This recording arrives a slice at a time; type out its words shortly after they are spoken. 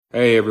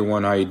Hey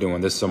everyone, how you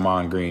doing? This is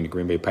Amon Green, the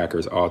Green Bay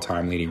Packers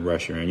all-time leading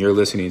rusher, and you're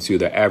listening to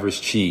The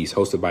Average Cheese,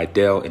 hosted by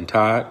Dell and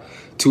Todd,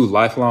 two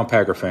lifelong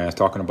Packer fans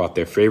talking about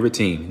their favorite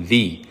team,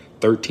 the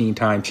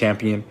 13-time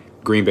champion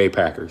Green Bay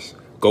Packers.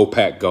 Go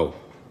Pack, go. What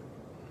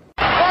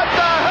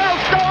the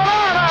hell's going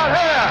on out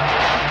here?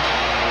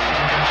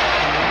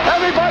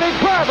 Everybody's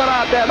grabbing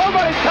out there.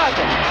 Nobody's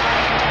touching.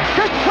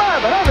 Just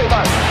grabbing,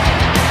 everybody.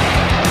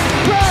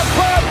 Grab.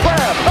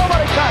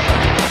 Nobody touching.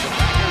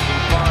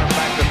 Farm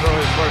back to throw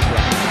his first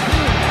one.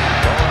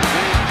 Going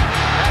deep.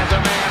 Has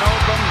a man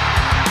open.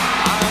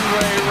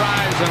 Andre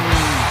Rison.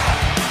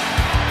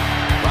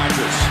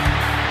 Rodgers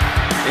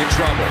in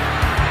trouble.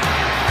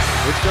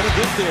 It's going to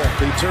get there.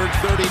 He turned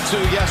 32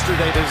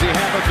 yesterday. Does he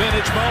have a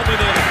vintage moment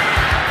in it?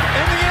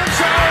 In the end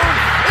zone.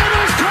 It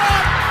is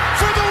caught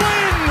for the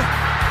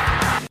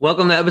win.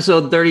 Welcome to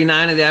episode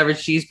 39 of the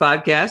Average Cheese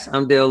Podcast.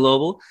 I'm Dale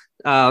Lobel.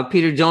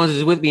 Peter Jones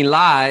is with me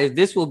live.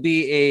 This will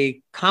be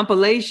a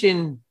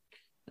compilation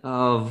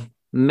of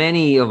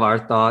many of our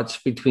thoughts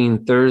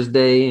between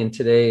Thursday and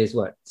today is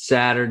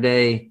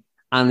Saturday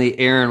on the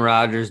Aaron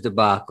Rodgers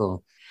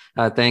debacle.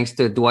 Thanks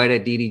to Dwight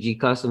at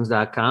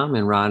ddgcustoms.com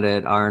and Rhonda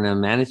at R&M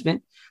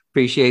Management.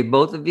 Appreciate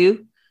both of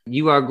you.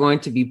 You are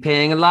going to be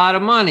paying a lot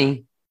of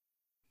money.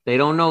 They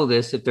don't know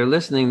this. If they're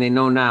listening, they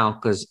know now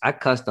because I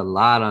cussed a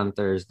lot on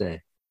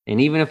Thursday. And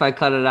even if I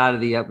cut it out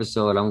of the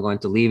episode, I'm going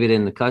to leave it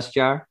in the cuss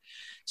jar.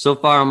 So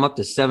far, I'm up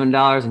to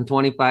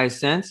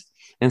 $7.25.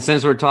 And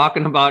since we're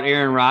talking about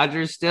Aaron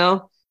Rodgers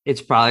still,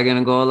 it's probably going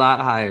to go a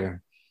lot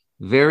higher.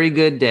 Very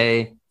good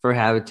day for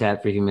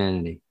Habitat for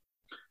Humanity.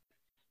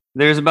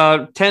 There's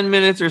about 10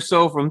 minutes or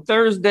so from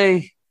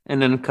Thursday,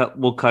 and then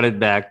we'll cut it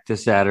back to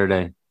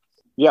Saturday.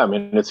 Yeah, I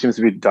mean, it seems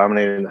to be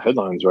dominating the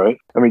headlines, right?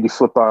 I mean, you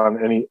flip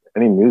on any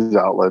news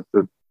outlet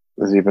that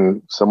is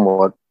even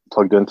somewhat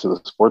plugged into the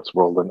sports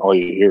world, and all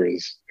you hear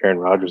is Aaron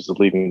Rodgers is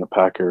leaving the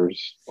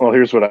Packers. Well,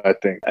 here's what I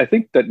think. I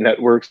think that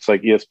networks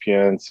like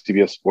ESPN,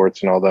 CBS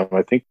Sports, and all them,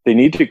 I think they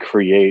need to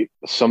create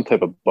some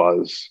type of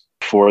buzz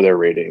for their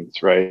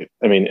ratings, right?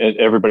 I mean,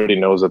 everybody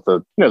knows that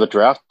the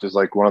draft is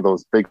like one of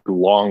those big,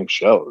 long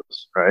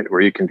shows, right? Where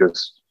you can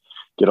just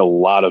get a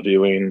lot of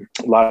viewing,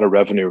 a lot of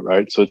revenue,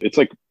 right? So it's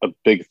like a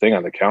big thing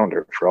on the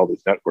calendar for all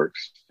these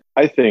networks.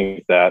 I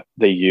think that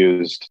they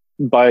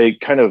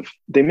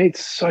made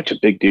such a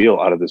big deal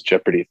out of this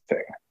Jeopardy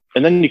thing.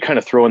 And then you kind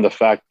of throw in the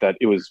fact that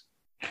it was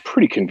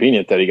pretty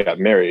convenient that he got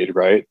married,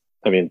 right?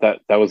 I mean,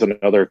 that was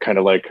another kind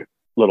of like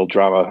little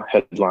drama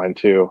headline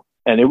too.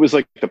 And it was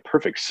like the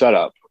perfect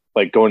setup,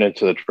 like going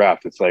into the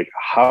draft. It's like,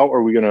 how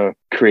are we going to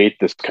create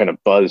this kind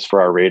of buzz for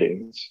our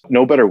ratings?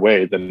 No better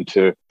way than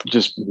to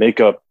just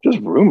make up just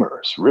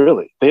rumors,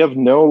 really. They have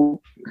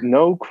no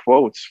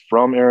quotes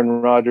from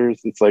Aaron Rodgers.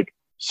 It's like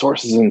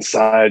sources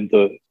inside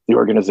the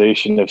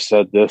organization have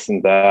said this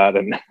and that.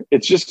 And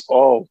it's just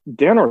all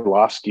Dan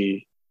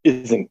Orlovsky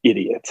is an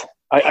idiot.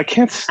 I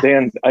can't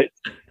stand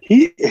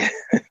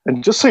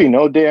and just so you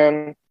know,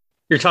 Dan,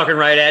 You're talking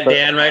right at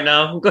Dan right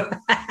now.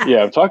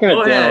 yeah, I'm talking to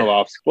Dan ahead.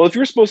 Orlovsky. Well, if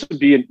you're supposed to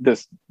be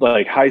this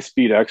like high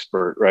speed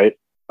expert, right,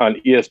 on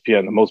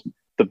ESPN,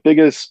 the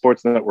biggest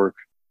sports network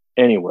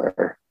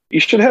anywhere, you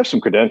should have some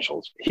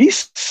credentials. He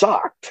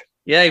sucked.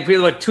 Yeah, he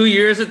played 2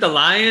 years at the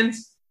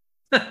Lions?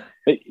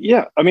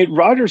 Yeah, I mean,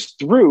 Rodgers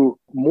threw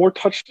more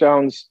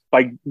touchdowns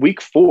by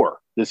week 4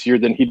 this year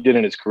than he did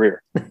in his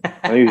career.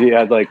 I think he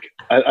had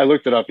I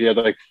looked it up. He had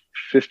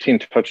 15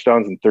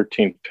 touchdowns and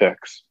 13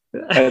 picks.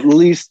 At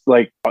least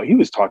he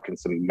was talking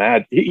some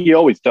mad. He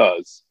always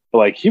does,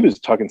 but he was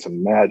talking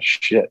some mad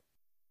shit.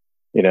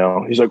 You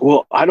know, he's like,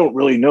 well, I don't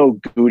really know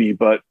Goody,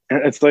 but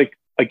it's like,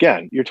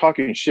 again, you're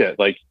talking shit.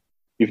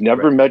 You've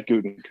never met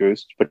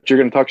Gutekunst, but you're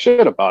going to talk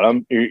shit about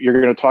him.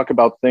 You're going to talk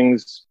about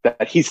things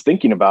that he's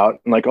thinking about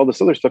and all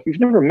this other stuff. You've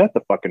never met the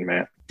fucking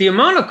man. The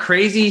amount of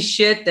crazy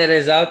shit that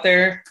is out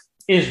there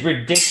is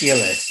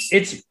ridiculous.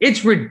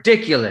 It's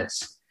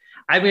ridiculous.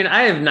 I mean,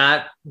 I have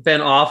not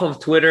been off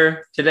of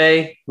Twitter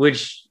today,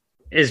 which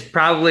is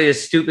probably a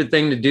stupid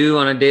thing to do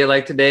on a day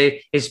like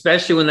today,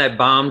 especially when that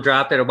bomb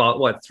dropped at about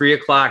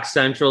 3:00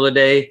 Central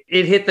today.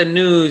 It hit the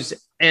news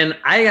and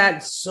I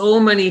got so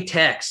many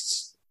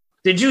texts.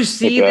 Did you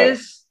see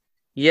this?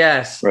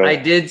 Yes, right.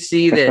 I did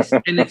see this.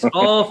 And it's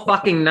all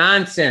fucking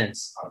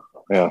nonsense.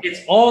 Yeah. It's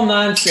all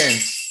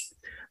nonsense.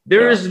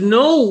 There is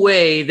no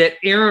way that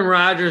Aaron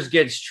Rodgers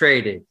gets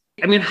traded.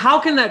 I mean, how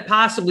can that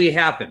possibly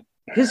happen?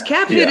 His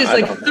cap hit is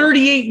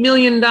 $38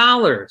 million.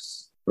 Right.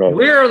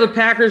 Where are the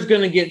Packers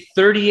going to get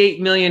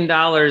 $38 million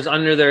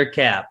under their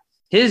cap?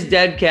 His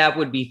dead cap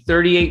would be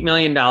 $38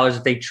 million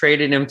if they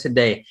traded him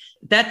today.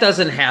 That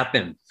doesn't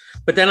happen.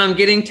 But then I'm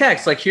getting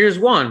texts here's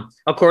one.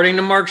 According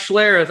to Mark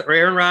Schlereth,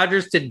 Aaron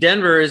Rodgers to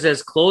Denver is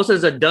as close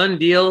as a done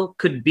deal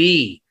could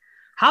be.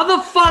 How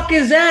the fuck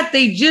is that?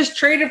 They just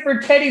traded for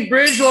Teddy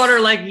Bridgewater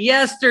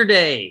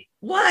yesterday.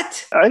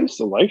 What? I used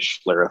to like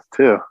Schlereth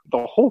too.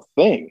 The whole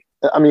thing.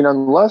 I mean,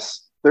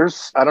 unless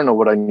I don't know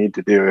what I need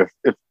to do.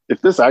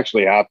 If this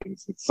actually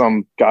happens in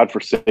some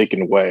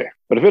godforsaken way,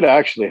 but if it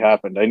actually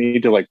happened, I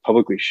need to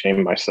publicly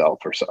shame myself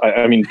or so.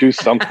 I mean, do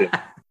something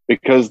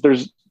because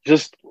there's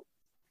just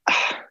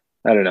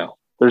I don't know.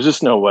 There's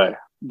just no way.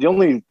 The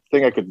only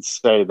thing I could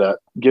say that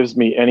gives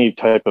me any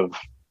type of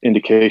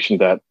indication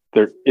that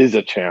there is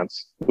a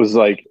chance was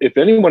like, if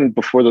anyone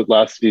before the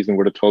last season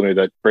would have told me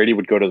that Brady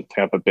would go to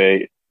Tampa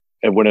Bay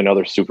and win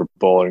another Super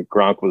Bowl and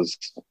Gronk was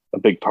a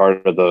big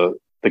part of the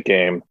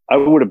game, I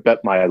would have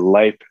bet my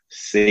life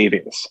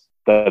savings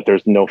that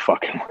there's no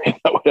fucking way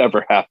that would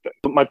ever happen.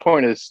 But my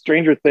point is,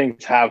 stranger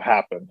things have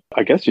happened.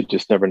 I guess you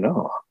just never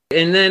know.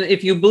 And then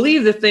if you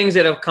believe the things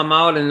that have come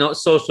out in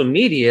social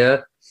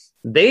media,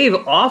 they've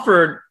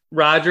offered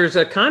Rodgers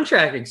a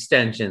contract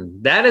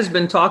extension. That has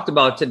been talked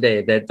about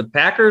today, that the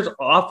Packers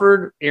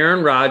offered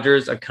Aaron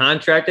Rodgers a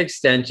contract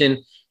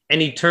extension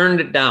and he turned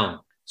it down.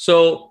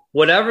 So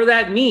whatever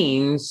that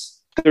means.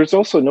 There's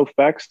also no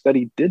facts that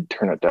he did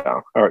turn it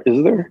down, or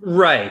is there?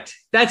 Right.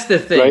 That's the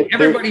thing. Right?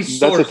 Everybody's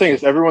that's the thing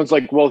is everyone's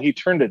like, well, he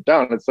turned it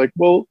down. It's like,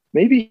 well,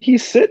 maybe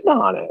he's sitting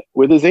on it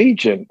with his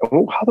agent.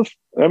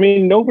 I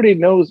mean, nobody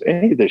knows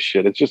any of this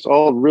shit. It's just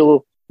all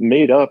real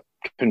made up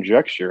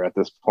conjecture at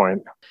this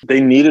point. They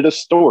needed a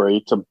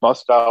story to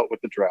bust out with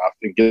the draft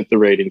and get the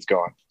ratings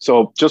going.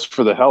 So just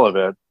for the hell of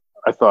it,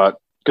 I thought,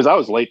 because I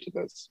was late to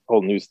this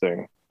whole news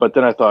thing, but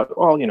then I thought,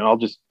 well,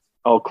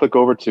 I'll click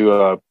over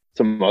to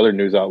some other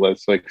news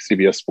outlets like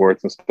CBS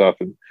Sports and stuff,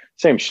 and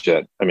same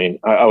shit. I mean,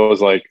 I was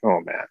like,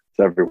 oh man, it's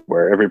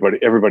everywhere.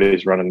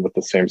 Everybody's running with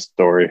the same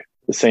story,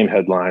 the same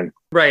headline.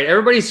 Right.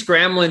 Everybody's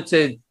scrambling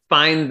to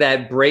find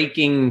that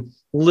breaking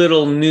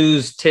little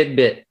news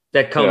tidbit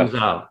that comes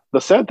out. The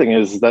sad thing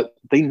is that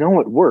they know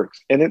it works,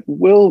 and it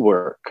will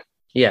work.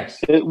 Yes.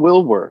 It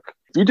will work.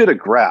 If you did a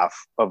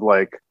graph of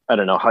like, I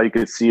don't know, how you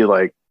could see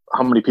like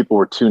how many people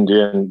were tuned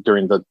in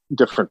during the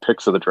different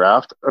picks of the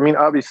draft. I mean,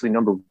 obviously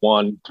number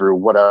 1 through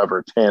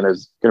whatever 10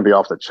 is going to be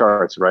off the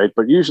charts, right?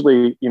 But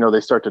usually,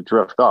 they start to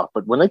drift off.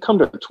 But when they come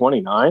to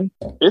 29,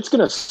 it's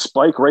going to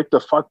spike right the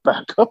fuck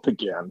back up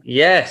again.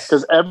 Yes.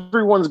 Because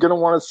everyone's going to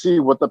want to see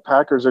what the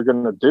Packers are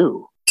going to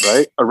do,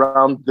 right?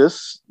 Around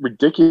this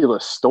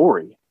ridiculous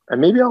story.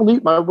 And maybe I'll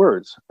eat my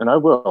words, and I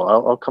will.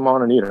 I'll come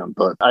on and eat them.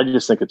 But I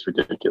just think it's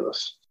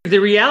ridiculous. The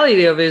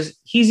reality of it is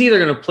he's either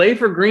going to play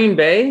for Green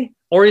Bay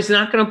or he's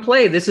not going to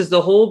play. This is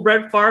the whole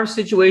Brett Favre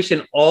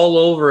situation all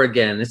over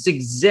again. It's the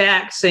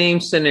exact same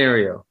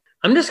scenario.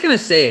 I'm just going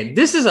to say it.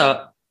 This is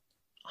a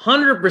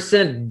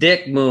 100%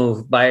 dick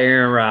move by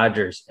Aaron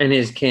Rodgers and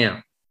his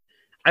camp.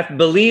 I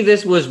believe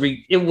this was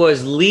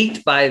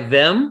leaked by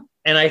them,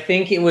 and I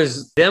think it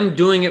was them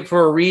doing it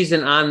for a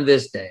reason on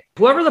this day.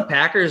 Whoever the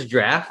Packers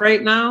draft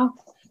right now,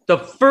 the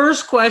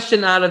first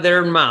question out of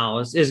their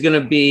mouths is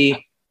going to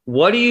be,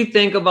 what do you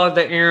think about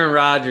the Aaron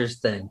Rodgers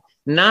thing?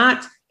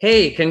 Not,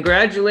 hey,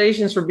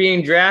 congratulations for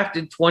being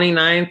drafted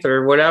 29th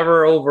or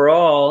whatever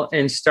overall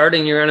and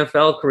starting your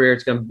NFL career.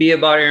 It's going to be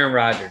about Aaron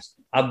Rodgers.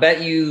 I'll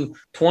bet you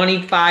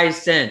 25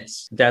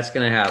 cents that's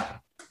going to happen.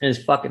 And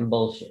it's fucking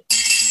bullshit.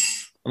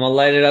 I'm going to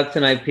light it up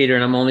tonight, Peter,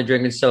 and I'm only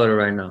drinking soda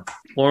right now.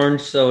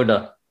 Orange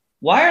soda.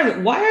 Why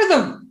are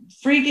the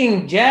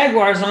freaking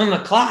Jaguars on the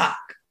clock?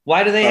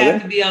 Why do they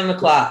have to be on the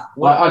clock?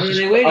 What are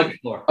they waiting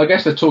for? I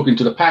guess they're talking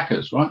to the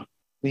Packers, right?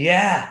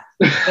 Yeah.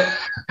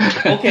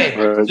 Okay.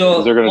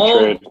 So they're going to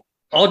trade.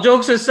 All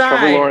jokes aside,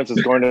 Trevor Lawrence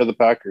is going to the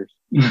Packers.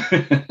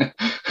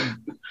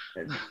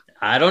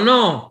 I don't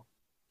know.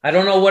 I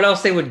don't know what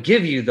else they would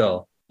give you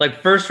though.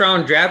 Like first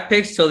round draft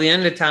picks till the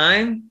end of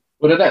time.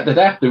 Well, they'd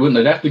have to, wouldn't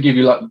they? They'd have to give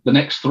you like the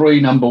next 3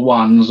 number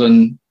 1s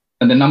and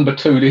the number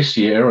 2 this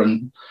year,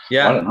 and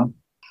I don't know.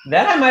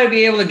 That I might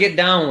be able to get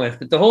down with,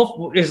 but the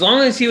whole, as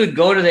long as he would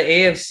go to the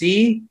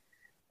AFC,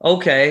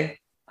 okay.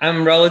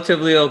 I'm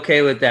relatively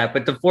okay with that.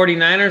 But the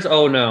 49ers,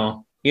 oh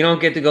no. You don't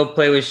get to go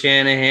play with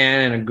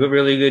Shanahan and a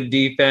really good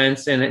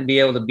defense and be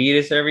able to beat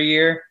us every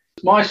year.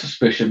 My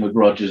suspicion with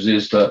Rodgers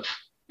is that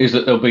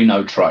there'll be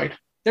no trade.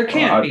 There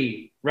can't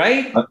be,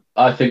 right?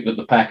 I think that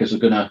the Packers are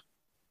going to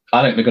 –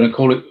 I think they're going to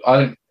call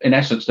it – in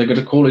essence, they're going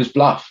to call his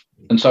bluff,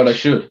 and so they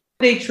should.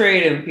 They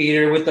trade him,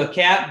 Peter, with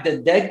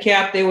the dead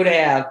cap they would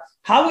have.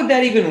 How would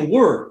that even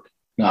work?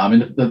 No, I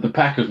mean, the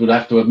Packers would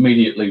have to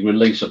immediately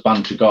release a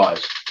bunch of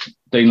guys.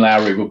 Dean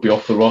Lowry would be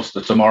off the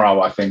roster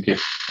tomorrow, I think.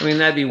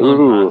 That'd be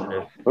one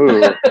positive.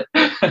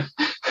 But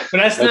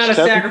that's not a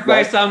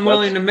sacrifice I'm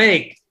willing to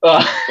make.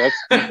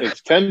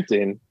 It's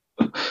tempting.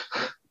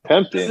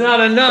 Tempting. It's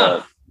not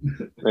enough.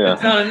 Yeah.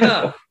 It's not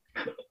enough.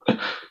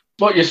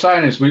 What you're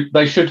saying is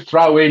they should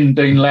throw in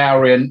Dean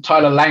Lowry and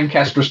Tyler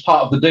Lancaster as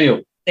part of the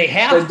deal. They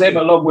have Send them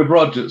along with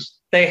Rodgers.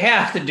 They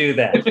have to do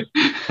that.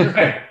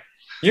 Right.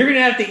 You're going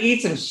to have to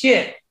eat some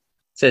shit.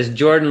 Says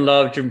Jordan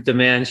Love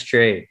demands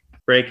trade.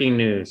 Breaking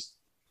news.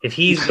 If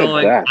he's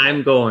going,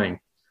 I'm going.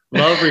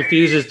 Love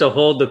refuses to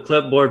hold the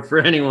clipboard for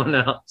anyone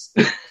else.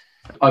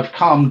 I've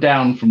calmed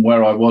down from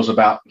where I was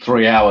about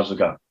 3 hours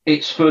ago.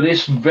 It's for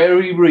this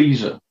very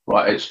reason,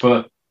 right? It's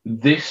for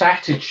this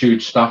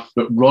attitude stuff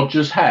that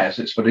Rodgers has.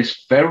 It's for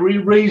this very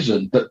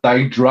reason that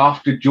they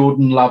drafted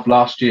Jordan Love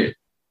last year,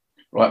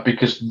 right?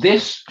 Because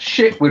this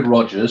shit with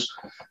Rodgers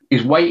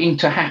is waiting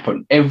to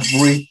happen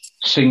every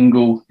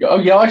single... Oh,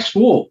 yeah, I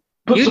swore.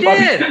 You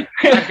did.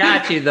 I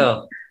got you,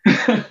 though.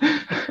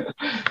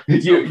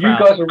 you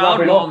guys are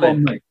rubbing off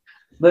on me.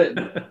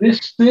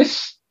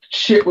 This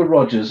shit with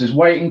Rodgers is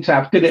waiting to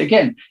happen. Did it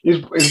again?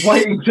 Is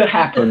waiting to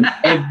happen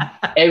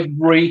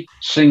every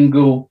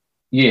single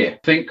year. I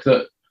think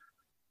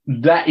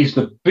that is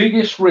the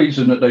biggest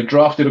reason that they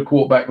drafted a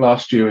quarterback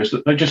last year, is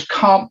that they just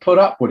can't put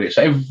up with it.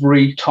 So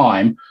every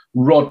time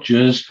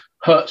Rodgers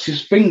hurts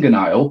his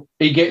fingernail,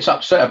 he gets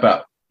upset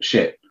about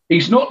shit.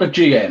 He's not the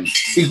GM.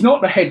 He's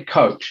not the head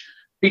coach.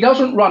 He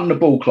doesn't run the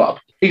ball club.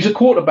 He's a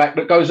quarterback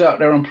that goes out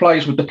there and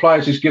plays with the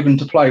players he's given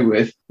to play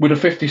with a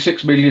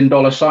 $56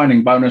 million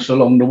signing bonus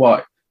along the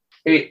way.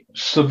 It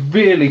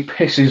severely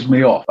pisses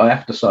me off, I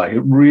have to say.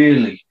 It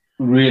really,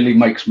 really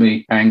makes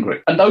me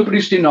angry. And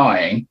nobody's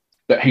denying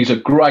that he's a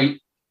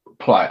great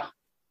player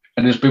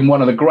and has been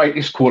one of the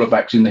greatest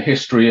quarterbacks in the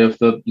history of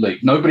the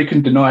league. Nobody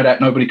can deny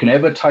that. Nobody can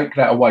ever take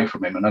that away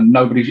from him, and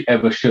nobody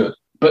ever should.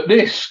 But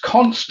this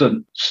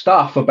constant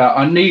stuff about,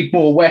 I need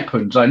more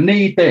weapons, I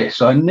need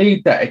this, I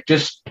need that,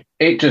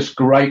 it just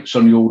grates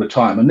on you all the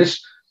time. And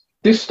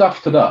this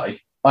stuff today,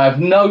 I have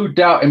no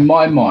doubt in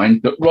my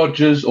mind that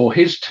Rodgers or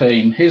his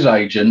team, his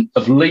agent,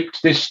 have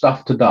leaked this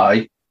stuff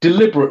today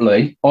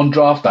deliberately on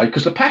draft day,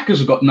 because the Packers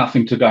have got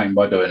nothing to gain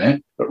by doing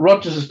it. But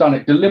Rodgers has done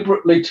it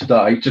deliberately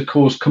today to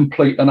cause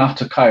complete and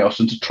utter chaos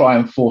and to try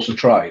and force a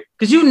trade.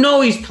 Because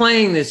he's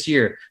playing this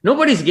year.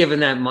 Nobody's giving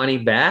that money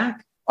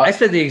back. I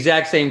said the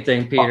exact same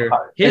thing, Peter.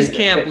 His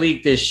camp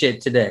leaked this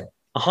shit today.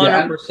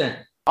 100%.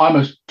 I'm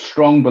a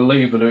strong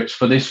believer that it's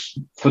for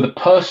the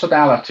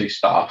personality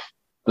stuff.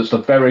 That's the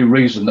very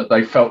reason that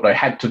they felt they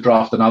had to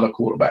draft another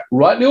quarterback.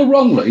 Rightly or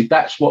wrongly,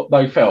 that's what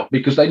they felt,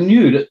 because they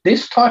knew that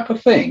this type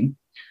of thing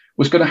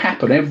was going to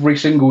happen every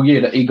single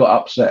year that he got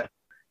upset.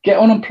 Get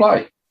on and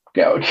play.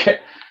 Don't.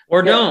 Get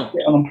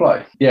on and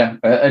play. Yeah.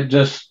 And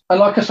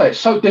like I say, it's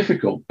so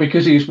difficult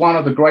because he's one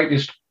of the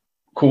greatest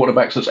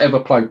quarterbacks that's ever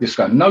played this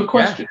game. No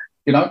question.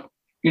 Yeah.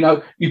 You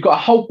know, you've got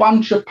a whole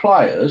bunch of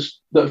players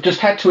that have just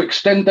had to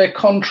extend their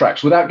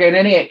contracts without getting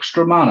any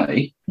extra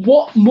money.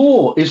 What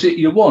more is it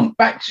you want?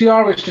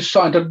 Bakhtiari's just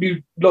signed a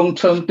new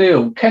long-term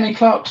deal. Kenny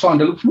Clark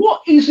signed a...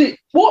 What is it?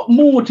 What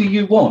more do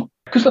you want?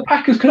 Because the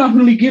Packers can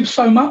only give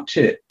so much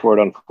here. For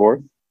it on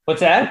fourth. What's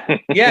that?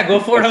 Yeah, go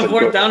for it on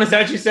fourth down. Is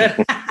that what you said?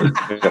 But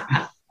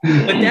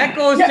that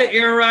goes to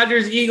Aaron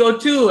Rodgers' ego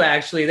too,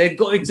 actually.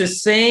 It's the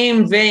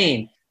same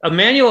vein.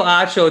 Emmanuel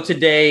Acho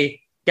today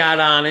got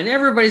on, and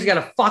everybody's got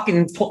a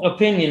fucking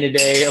opinion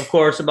today, of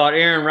course, about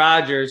Aaron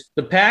Rodgers.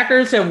 The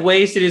Packers have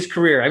wasted his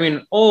career. I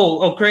mean,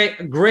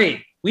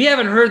 great. We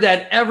haven't heard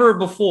that ever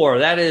before.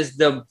 That is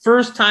the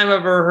first time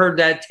I've ever heard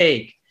that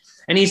take.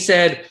 And he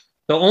said,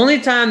 the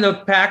only time the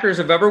Packers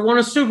have ever won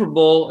a Super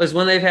Bowl is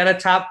when they've had a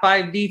top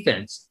 5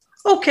 defense.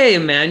 Okay,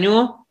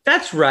 Emmanuel,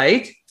 that's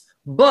right.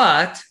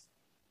 But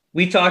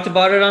we talked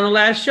about it on the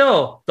last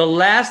show. The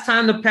last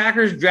time the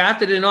Packers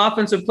drafted an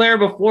offensive player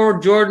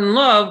before Jordan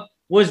Love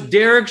was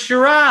Derek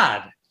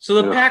Sherrod.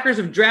 So the Packers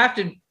have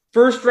drafted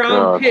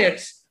first-round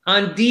picks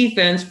on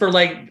defense for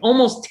like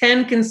almost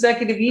 10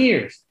 consecutive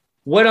years.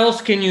 What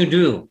else can you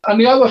do? And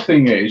the other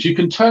thing is, you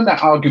can turn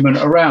that argument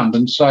around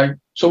and say,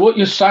 so what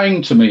you're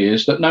saying to me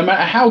is that no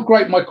matter how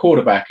great my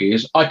quarterback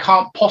is, I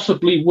can't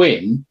possibly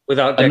win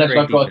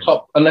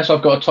unless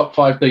I've got a top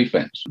 5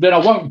 defense. Then I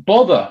won't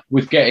bother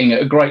with getting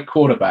a great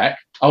quarterback.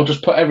 I'll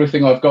just put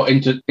everything I've got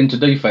into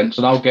defense,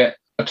 and I'll get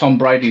a Tom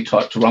Brady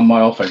type to run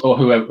my offense, or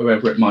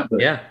whoever it might be.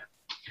 Yeah.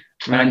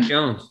 Mac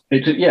Jones. I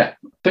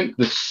think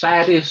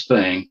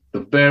the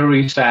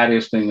very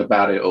saddest thing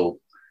about it all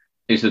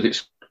is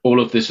that all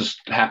of this has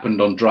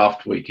happened on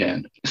draft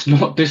weekend. It's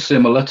not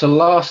dissimilar to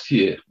last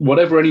year.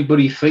 Whatever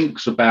anybody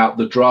thinks about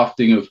the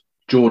drafting of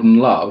Jordan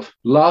Love,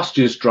 last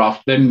year's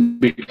draft then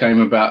became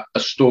about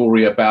a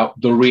story about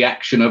the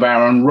reaction of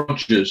Aaron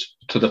Rodgers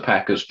to the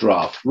Packers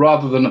draft,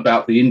 rather than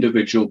about the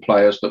individual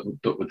players that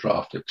were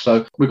drafted.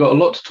 So we've got a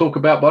lot to talk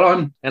about,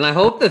 and I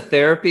hope the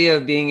therapy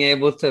of being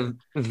able to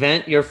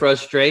vent your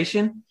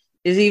frustration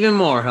is even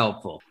more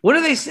helpful. What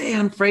do they say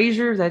on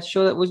Frasier, that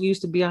show that was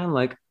used to be on?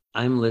 Like,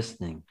 I'm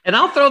listening. And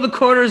I'll throw the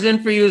quarters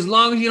in for you as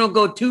long as you don't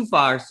go too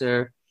far,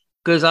 sir,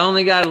 because I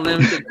only got a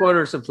limited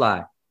quarter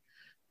supply.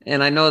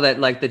 And I know that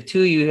like the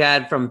 2 you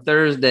had from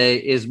Thursday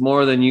is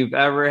more than you've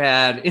ever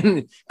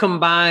had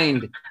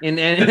combined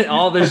in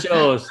all the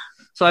shows.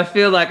 So I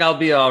feel like I'll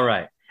be all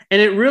right.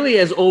 And it really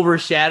has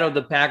overshadowed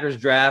the Packers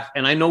draft.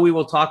 And I know we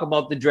will talk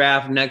about the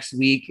draft next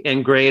week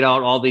and grade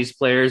out all these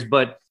players,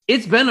 but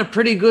it's been a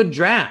pretty good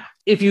draft.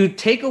 If you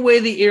take away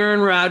the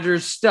Aaron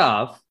Rodgers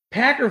stuff,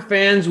 Packer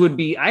fans would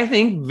be, I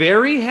think,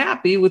 very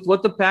happy with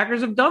what the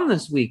Packers have done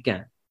this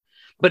weekend.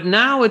 But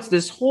now it's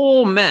this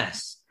whole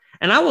mess.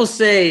 And I will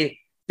say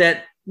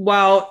that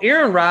while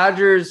Aaron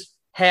Rodgers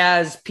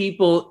has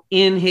people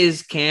in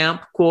his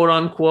camp, quote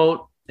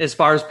unquote, as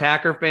far as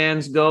Packer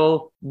fans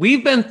go,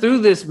 we've been through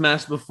this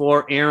mess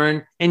before,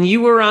 Aaron, and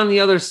you were on the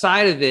other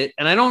side of it.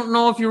 And I don't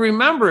know if you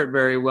remember it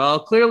very well.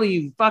 Clearly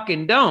you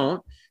fucking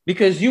don't,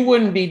 because you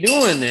wouldn't be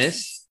doing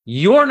this.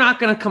 You're not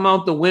going to come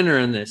out the winner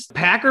in this.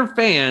 Packer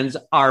fans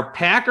are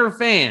Packer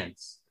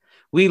fans.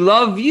 We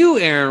love you,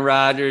 Aaron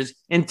Rodgers,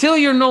 until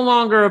you're no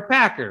longer a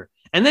Packer.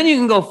 And then you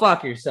can go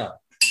fuck yourself.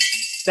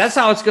 That's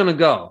how it's going to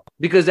go,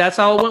 because that's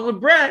how it went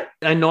with Brett.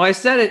 I know I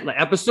said it, like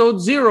episode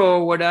 0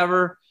 or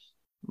whatever.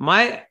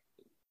 My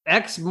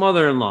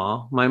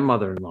ex-mother-in-law, my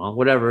mother-in-law,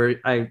 whatever,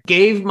 I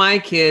gave my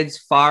kids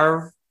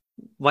Favre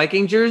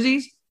Viking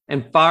jerseys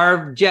and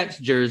Favre Jets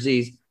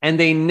jerseys, and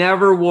they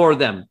never wore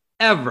them,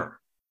 ever.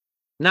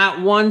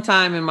 Not one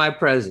time in my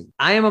presence.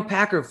 I am a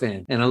Packer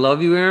fan, and I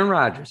love you, Aaron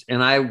Rodgers,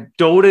 and I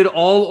doted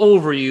all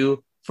over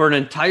you for an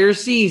entire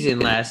season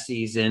last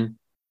season.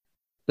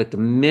 But the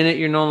minute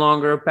you're no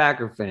longer a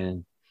Packer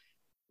fan,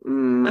 I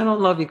don't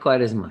love you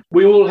quite as much.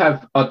 We all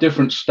have our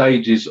different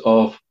stages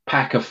of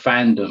Packer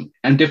fandom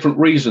and different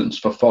reasons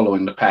for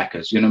following the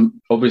Packers. You know,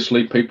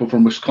 obviously people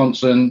from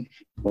Wisconsin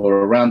or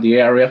around the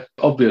area,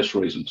 obvious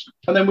reasons.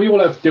 And then we all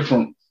have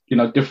different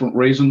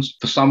reasons.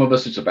 For some of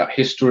us, it's about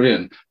history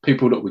and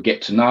people that we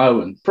get to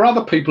know. And for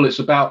other people, it's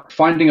about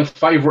finding a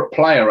favorite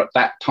player at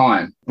that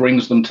time,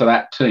 brings them to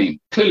that team.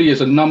 Clearly,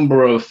 there's a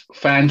number of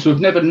fans who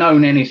have never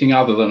known anything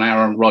other than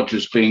Aaron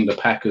Rodgers being the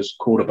Packers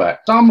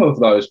quarterback. Some of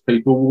those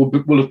people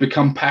will have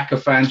become Packer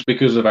fans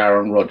because of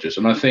Aaron Rodgers.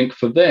 And I think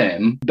for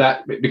them,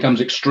 that it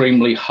becomes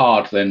extremely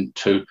hard then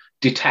to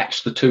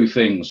detach the two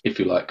things, if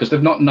you like, because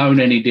they've not known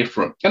any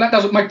different. And that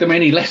doesn't make them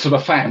any less of a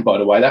fan, by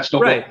the way. That's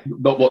not right.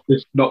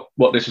 not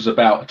what this is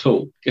about at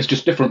all. It's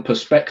just different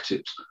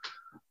perspectives.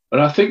 And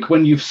I think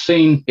when you've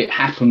seen it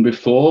happen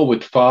before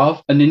with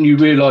Favre, and then you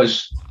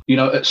realise,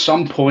 at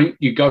some point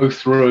you go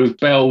through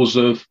spells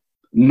of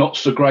not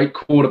so great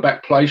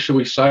quarterback play, shall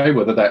we say,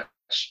 whether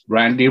that's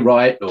Randy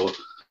Wright or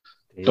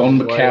Don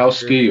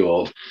Majkowski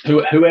or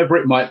whoever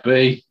it might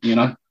be,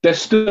 they're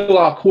still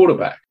our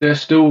quarterback. They're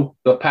still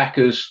the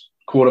Packers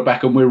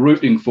quarterback, and we're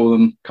rooting for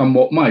them come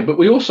what may. But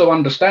we also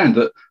understand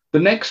that the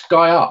next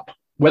guy up,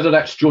 whether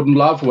that's Jordan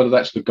Love, whether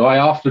that's the guy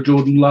after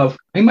Jordan Love,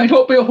 he may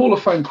not be a Hall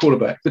of Fame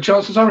quarterback. The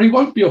chances are he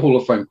won't be a Hall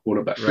of Fame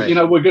quarterback. Right.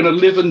 But, we're going to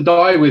live and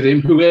die with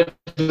him, whoever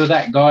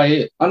that guy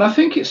is. And I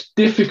think it's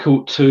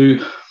difficult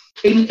to,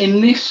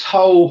 in this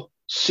whole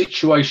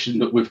situation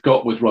that we've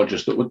got with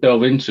Rodgers that we'll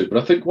delve into,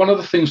 but I think one of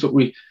the things that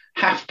we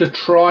have to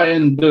try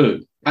and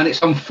do, and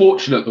it's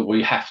unfortunate that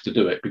we have to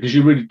do it because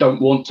you really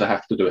don't want to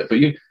have to do it, but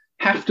you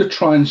have to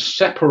try and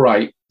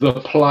separate the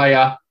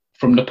player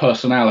from the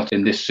personality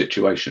in this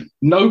situation.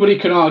 Nobody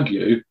can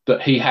argue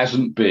that he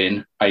hasn't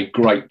been a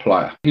great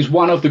player. He's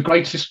one of the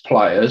greatest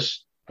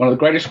players, one of the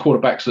greatest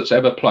quarterbacks that's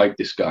ever played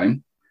this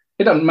game.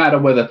 It doesn't matter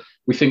whether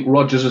we think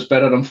Rodgers is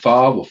better than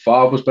Favre or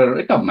Favre was better.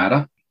 It doesn't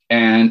matter.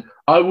 And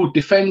I will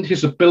defend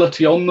his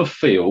ability on the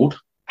field.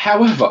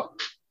 However,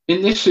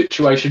 in this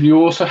situation, you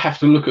also have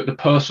to look at the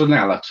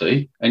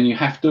personality, and you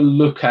have to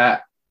look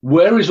at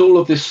where is all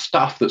of this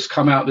stuff that's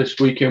come out this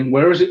weekend?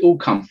 Where has it all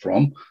come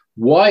from?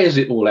 Why is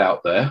it all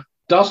out there?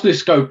 Does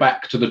this go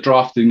back to the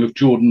drafting of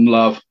Jordan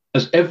Love,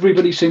 as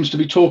everybody seems to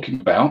be talking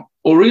about?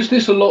 Or is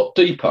this a lot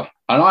deeper?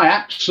 And I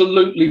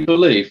absolutely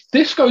believe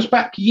this goes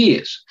back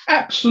years,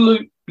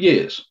 absolute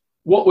years.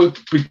 What we're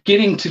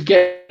beginning to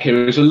get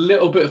here is a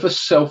little bit of a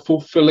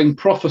self-fulfilling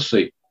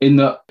prophecy, in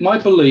that my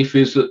belief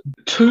is that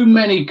too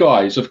many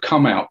guys have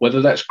come out,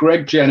 whether that's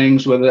Greg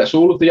Jennings, whether that's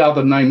all of the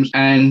other names,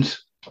 and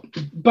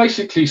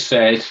basically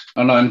said,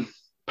 and I'm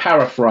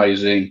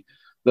paraphrasing,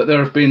 that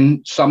there have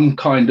been some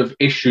kind of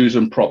issues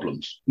and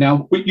problems.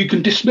 Now, you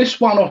can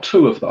dismiss one or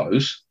two of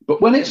those, but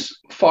when it's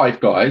 5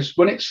 guys,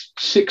 when it's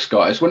 6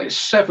 guys, when it's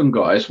 7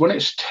 guys, when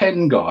it's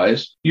 10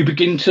 guys, you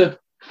begin to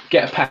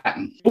get a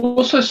pattern. You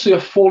also see a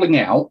falling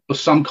out of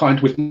some kind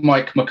with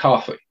Mike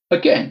McCarthy.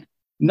 Again,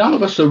 none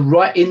of us are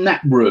right in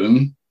that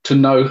room to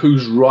know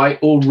who's right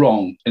or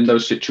wrong in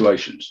those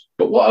situations.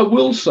 But what I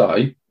will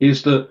say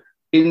is that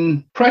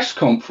in press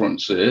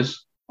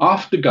conferences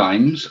after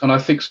games, and I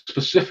think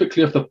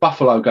specifically of the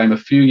Buffalo game a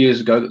few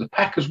years ago that the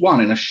Packers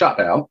won in a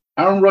shutout,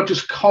 Aaron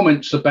Rodgers'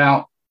 comments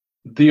about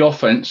the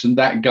offense in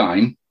that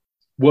game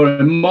were,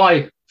 in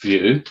my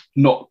view,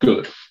 not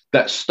good.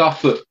 That's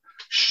stuff that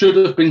should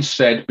have been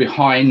said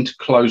behind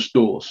closed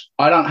doors.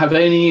 I don't have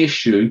any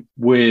issue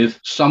with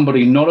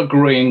somebody not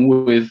agreeing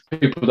with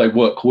people they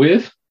work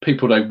with,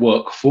 people they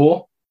work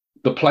for.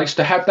 The place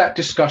to have that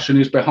discussion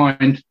is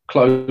behind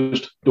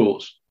closed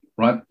doors,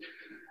 right?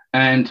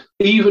 And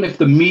even if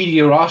the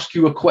media ask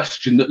you a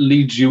question that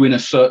leads you in a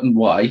certain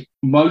way,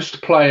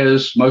 most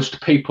players, most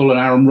people, and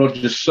Aaron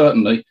Rodgers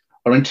certainly,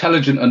 are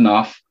intelligent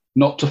enough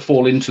not to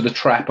fall into the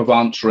trap of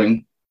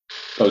answering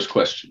those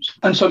questions.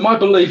 And so my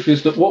belief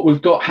is that what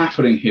we've got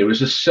happening here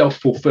is a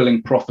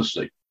self-fulfilling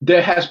prophecy.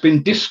 There has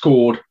been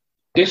discord,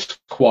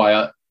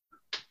 disquiet,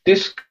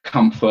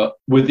 discomfort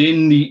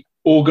within the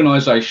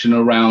organisation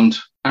around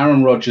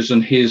Aaron Rodgers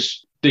and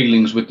his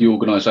dealings with the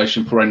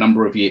organisation for a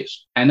number of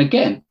years. And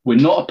again, we're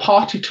not a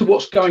party to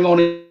what's going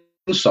on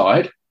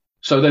inside,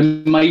 so there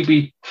may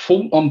be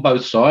fault on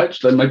both sides,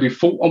 there may be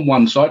fault on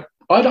one side.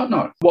 I don't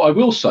know. What I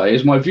will say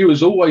is my view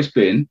has always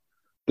been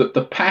that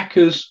the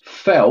Packers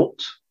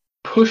felt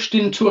pushed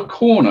into a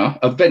corner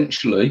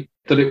eventually,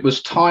 that it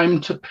was time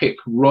to pick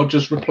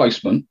Rodgers'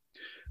 replacement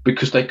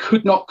because they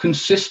could not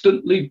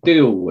consistently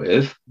deal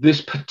with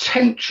this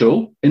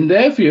potential, in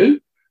their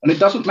view, and it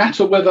doesn't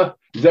matter whether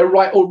They're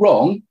right or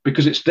wrong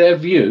because it's their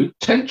view.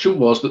 Potential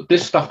was that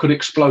this stuff could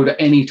explode at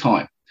any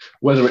time,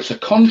 whether it's a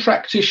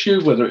contract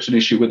issue, whether it's an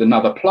issue with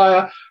another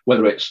player,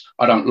 whether it's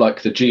I don't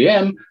like the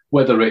GM,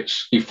 whether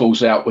it's he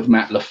falls out with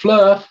Matt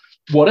LaFleur,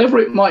 whatever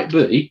it might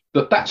be,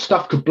 that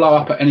stuff could blow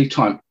up at any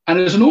time. And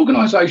as an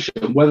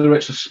organisation, whether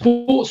it's a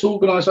sports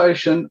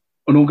organisation,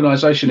 an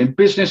organisation in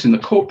business, in the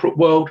corporate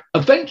world,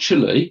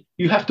 eventually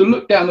you have to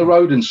look down the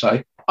road and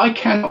say, I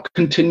cannot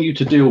continue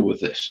to deal with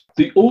this.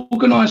 The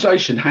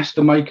organisation has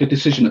to make a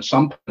decision at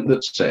some point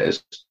that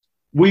says,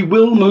 we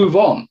will move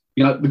on.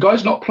 You know, the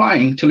guy's not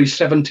playing till he's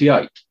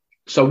 78.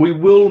 So we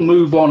will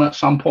move on at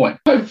some point.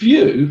 My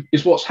view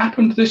is what's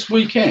happened this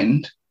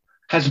weekend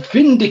has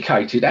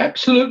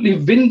absolutely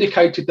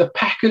vindicated the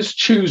Packers'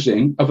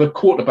 choosing of a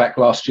quarterback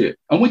last year.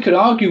 And we could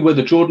argue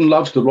whether Jordan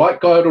Love's the right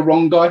guy or the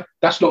wrong guy.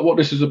 That's not what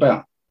this is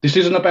about. This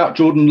isn't about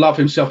Jordan Love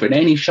himself in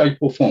any shape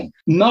or form.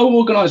 No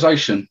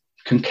organisation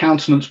can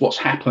countenance what's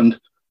happened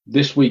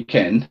this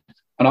weekend.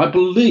 And I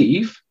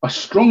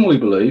strongly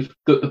believe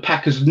that the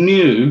Packers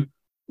knew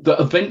that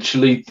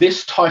eventually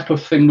this type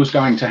of thing was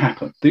going to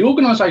happen. The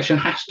organisation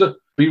has to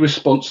be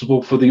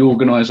responsible for the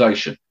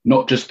organisation,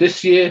 not just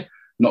this year,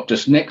 not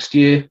just next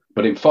year,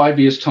 but in 5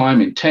 years'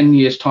 time, in 10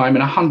 years' time, in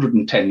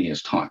 110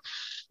 years' time.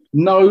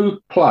 No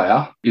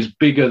player is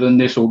bigger than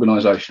this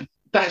organisation.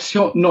 That's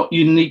not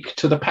unique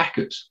to the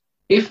Packers.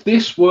 If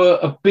this were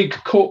a big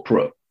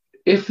corporate,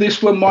 if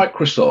this were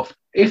Microsoft,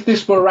 if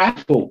this were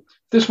Apple,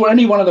 if this were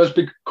any one of those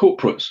big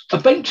corporates,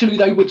 eventually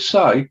they would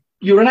say,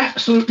 you're an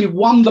absolutely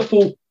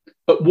wonderful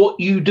at what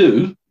you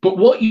do, but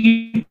what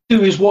you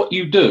do is what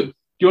you do.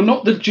 You're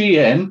not the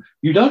GM.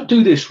 You don't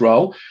do this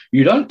role.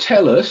 You don't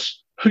tell us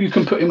who you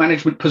can put in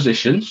management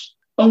positions.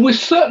 And we're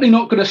certainly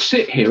not going to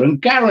sit here and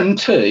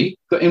guarantee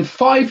that in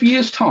 5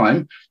 years'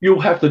 time,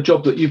 you'll have the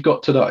job that you've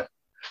got today.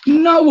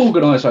 No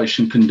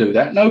organisation can do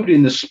that. Nobody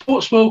in the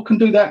sports world can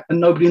do that.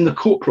 And nobody in the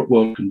corporate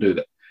world can do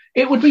that.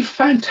 It would be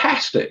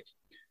fantastic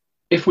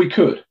if we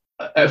could.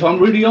 If I'm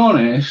really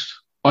honest,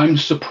 I'm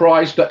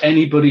surprised that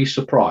anybody's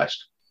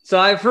surprised. So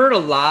I've heard a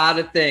lot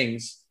of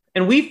things.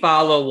 And we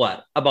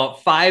follow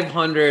about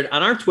 500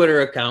 on our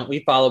Twitter account. We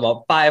follow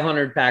about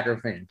 500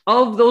 Packer fans.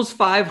 Of those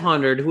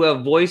 500 who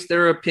have voiced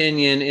their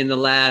opinion in the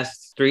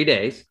last 3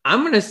 days, I'm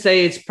going to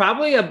say it's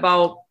probably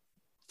about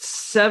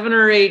 7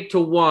 or 8 to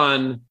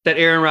 1 that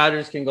Aaron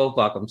Rodgers can go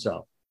fuck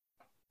himself.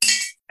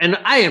 And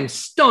I am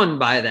stunned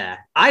by that.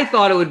 I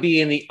thought it would be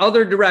in the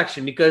other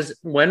direction because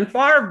when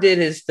Favre did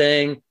his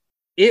thing,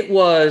 it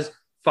was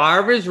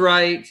Favre is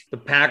right, the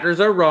Packers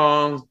are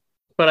wrong.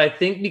 But I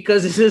think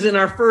because this isn't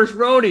our first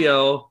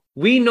rodeo,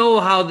 we know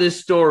how this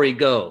story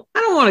goes. I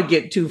don't want to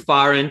get too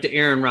far into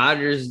Aaron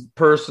Rodgers'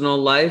 personal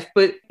life,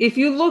 but if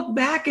you look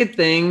back at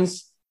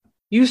things,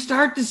 you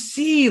start to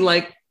see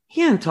like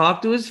he didn't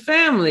talk to his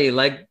family.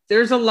 Like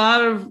there's a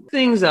lot of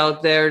things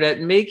out there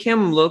that make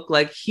him look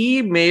like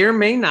he may or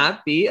may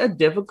not be a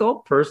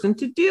difficult person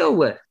to deal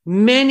with.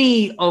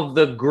 Many of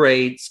the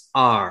greats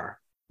are.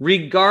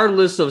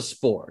 Regardless of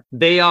sport,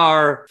 they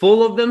are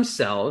full of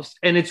themselves,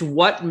 and it's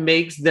what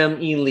makes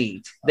them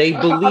elite. They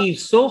believe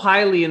so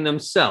highly in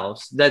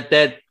themselves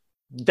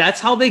that's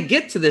how they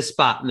get to this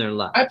spot in their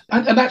life.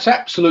 And that's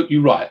absolutely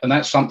right. And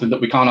that's something that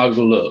we can't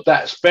overlook.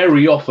 That's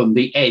very often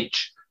the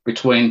edge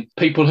between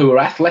people who are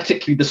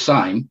athletically the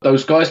same,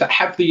 those guys that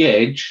have the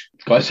edge,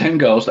 guys and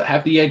girls that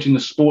have the edge in the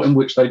sport in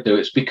which they do.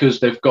 It's because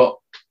they've got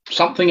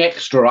something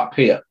extra up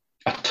here.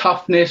 A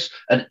toughness,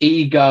 an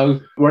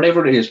ego,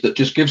 whatever it is that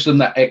just gives them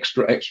that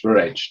extra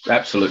edge.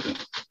 Absolutely.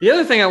 The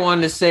other thing I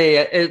wanted to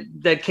say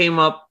that came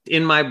up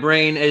in my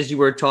brain as you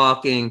were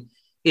talking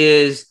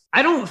is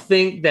I don't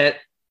think that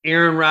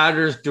Aaron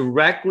Rodgers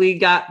directly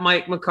got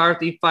Mike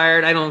McCarthy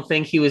fired. I don't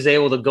think he was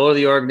able to go to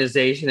the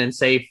organization and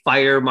say,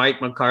 fire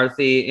Mike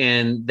McCarthy,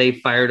 and they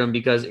fired him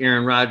because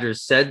Aaron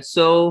Rodgers said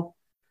so.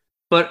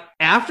 But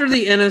after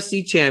the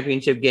NFC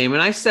Championship game,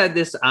 and I said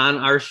this on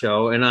our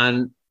show and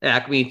on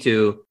Acme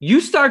too,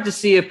 you start to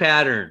see a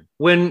pattern.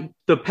 When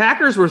the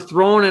Packers were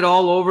throwing it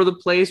all over the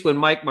place, when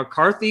Mike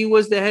McCarthy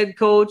was the head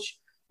coach,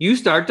 you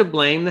start to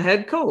blame the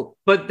head coach.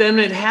 But then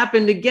it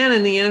happened again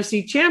in the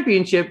NFC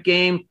Championship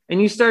game,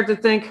 and you start to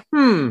think,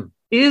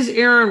 is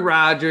Aaron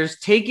Rodgers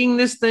taking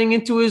this thing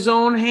into his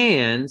own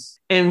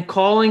hands and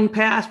calling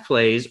pass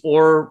plays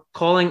or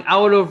calling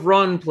out of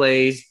run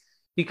plays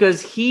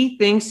because he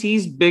thinks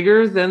he's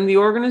bigger than the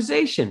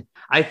organization?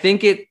 I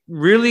think it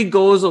really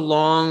goes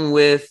along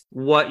with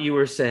what you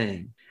were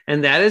saying.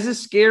 And that is a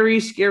scary,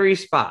 scary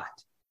spot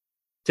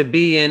to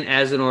be in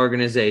as an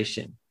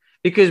organization.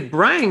 Because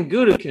Brian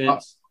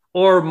Gutekunst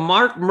or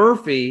Mark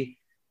Murphy,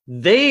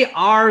 they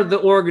are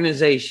the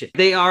organization.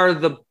 They are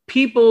the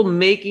people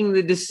making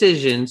the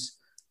decisions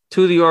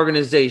to the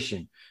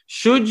organization.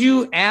 Should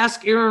you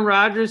ask Aaron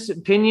Rodgers'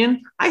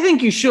 opinion? I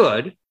think you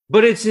should,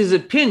 but it's his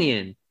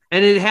opinion.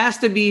 And it has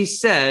to be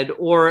said,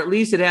 or at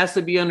least it has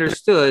to be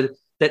understood,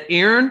 that,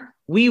 Aaron,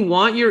 we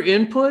want your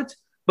input,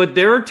 but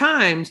there are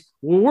times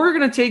where we're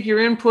going to take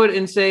your input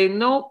and say,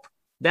 nope,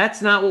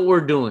 that's not what we're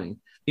doing.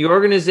 The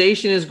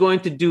organization is going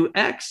to do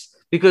X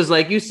Because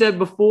like you said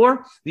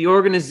before, the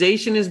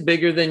organization is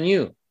bigger than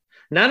you.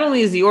 Not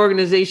only is the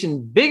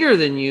organization bigger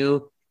than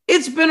you,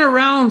 it's been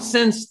around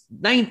since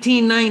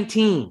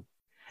 1919.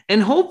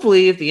 And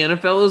hopefully, if the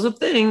NFL is a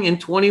thing in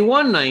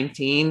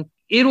 21-19,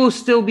 it will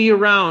still be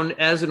around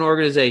as an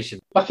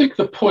organization. I think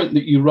the point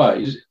that you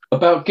raise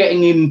about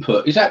getting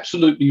input is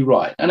absolutely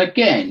right. And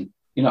again,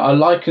 I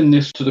liken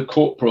this to the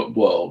corporate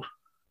world.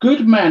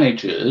 Good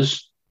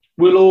managers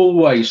will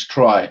always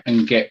try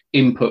and get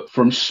input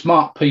from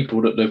smart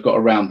people that they've got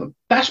around them.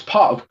 That's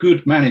part of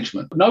good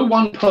management. No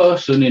one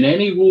person in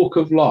any walk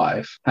of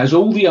life has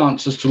all the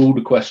answers to all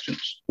the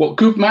questions. What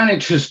good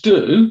managers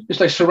do is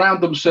they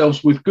surround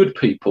themselves with good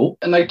people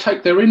and they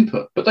take their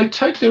input. But they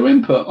take their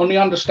input on the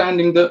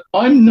understanding that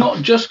I'm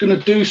not just going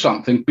to do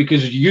something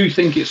because you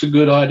think it's a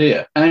good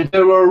idea. And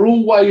there are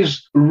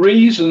always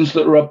reasons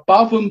that are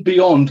above and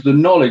beyond the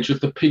knowledge of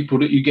the people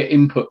that you get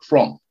input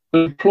from.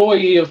 The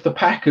employee of the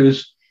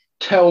Packers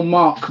tell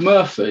Mark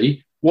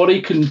Murphy what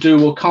he can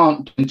do or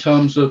can't in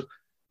terms of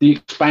the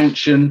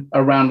expansion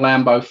around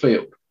Lambeau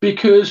Field,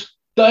 because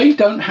they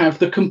don't have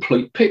the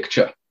complete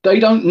picture. They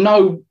don't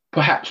know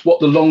perhaps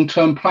what the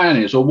long-term plan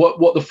is or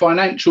what the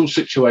financial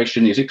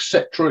situation is,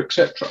 etc.,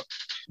 etc.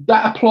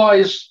 That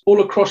applies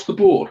all across the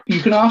board. You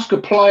can ask a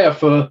player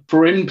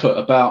for input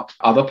about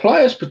other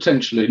players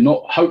potentially,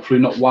 hopefully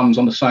not ones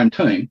on the same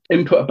team,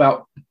 input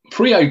about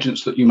free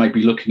agents that you may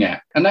be looking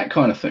at and that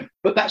kind of thing.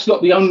 But that's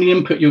not the only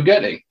input you're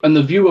getting. And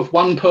the view of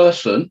one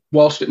person,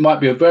 whilst it might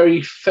be a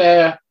very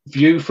fair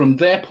view from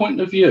their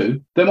point of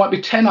view, there might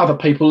be 10 other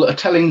people that are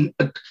telling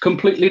a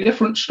completely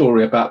different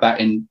story about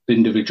that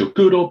individual,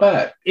 good or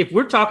bad. If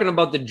we're talking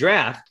about the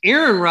draft,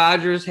 Aaron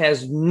Rodgers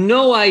has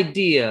no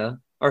idea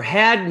or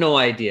had no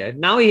idea.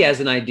 Now he has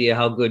an idea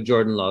how good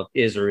Jordan Love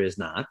is or is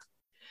not.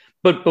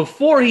 But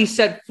before he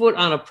set foot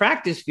on a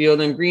practice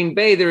field in Green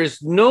Bay, there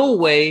is no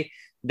way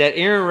that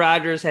Aaron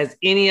Rodgers has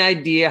any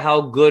idea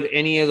how good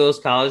any of those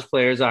college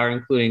players are,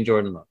 including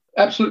Jordan Love.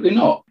 Absolutely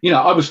not.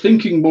 I was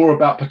thinking more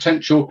about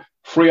potential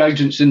free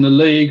agents in the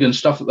league and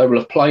stuff that they will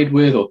have played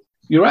with. Or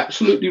you're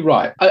absolutely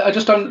right. I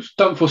just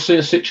don't foresee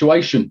a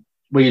situation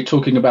where you're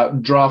talking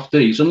about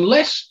draftees,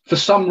 unless for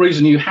some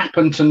reason you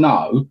happen to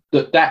know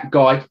that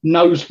guy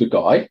knows the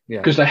guy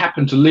because they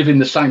happen to live in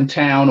the same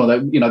town or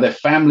their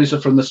families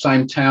are from the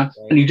same town,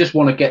 and you just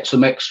want to get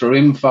some extra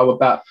info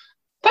about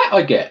that.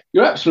 I get.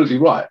 You're absolutely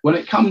right. When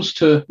it comes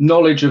to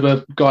knowledge of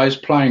a guy's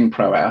playing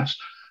prowess,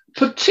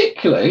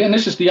 particularly, and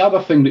this is the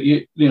other thing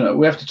that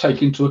we have to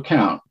take into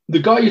account,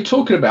 the guy you're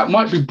talking about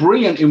might be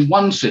brilliant in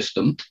one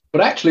system,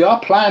 but actually our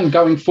plan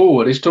going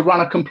forward is to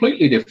run a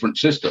completely different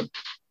system.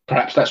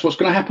 Perhaps that's what's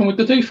going to happen with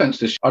the defense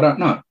this year. I don't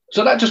know.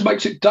 So that just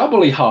makes it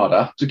doubly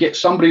harder to get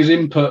somebody's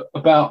input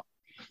about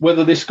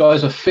whether this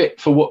guy's a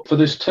fit for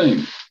this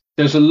team.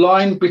 There's a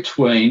line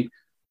between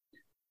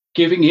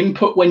giving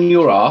input when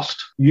you're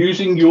asked,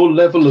 using your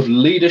level of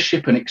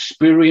leadership and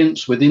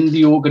experience within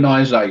the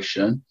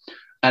organization.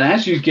 And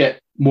as you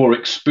get more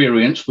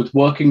experience with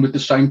working with the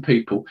same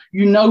people,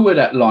 you know where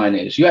that line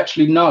is. You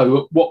actually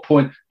know at what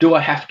point do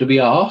I have to be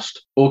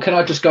asked, or can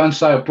I just go and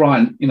say,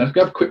 Brian, have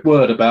a quick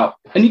word about,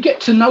 and you get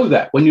to know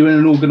that when you're in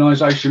an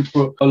organization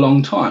for a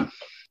long time.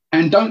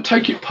 And don't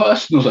take it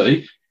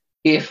personally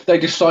if they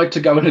decide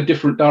to go in a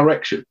different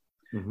direction,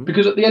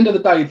 because at the end of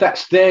the day,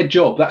 that's their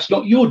job. That's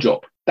not your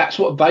job. That's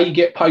what they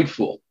get paid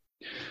for.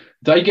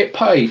 They get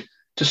paid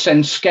to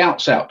send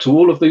scouts out to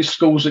all of these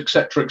schools,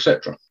 etc.,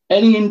 etc.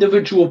 Any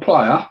individual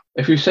player,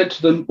 if you said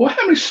to them, well,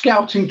 how many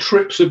scouting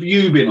trips have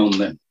you been on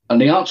then? And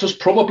the answer is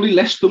probably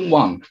less than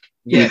one.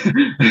 Yeah.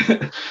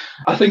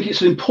 I think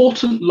it's an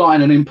important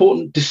line, an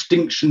important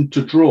distinction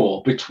to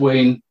draw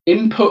between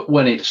input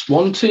when it's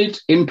wanted,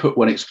 input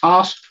when it's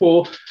asked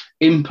for,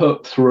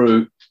 input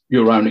through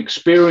your own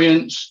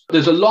experience.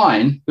 There's a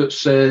line that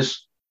says,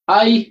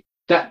 A,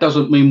 that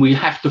doesn't mean we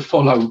have to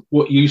follow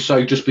what you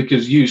say just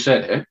because you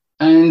said it.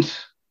 And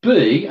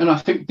B, and I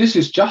think this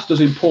is just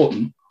as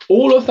important,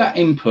 all of that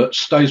input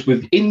stays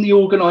within the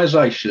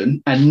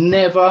organization and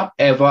never,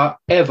 ever,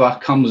 ever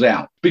comes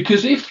out.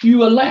 Because if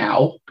you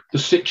allow the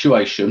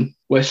situation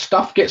where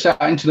stuff gets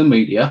out into the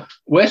media,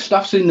 where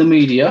stuff's in the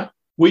media,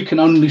 we can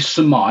only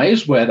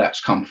surmise where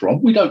that's come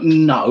from. We don't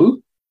know,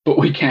 but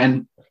we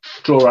can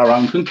draw our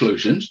own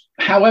conclusions.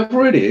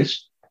 However it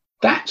is,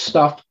 that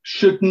stuff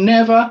should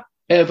never,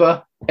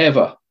 ever,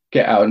 ever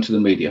get out into the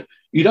media.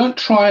 You don't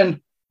try and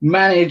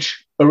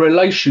manage a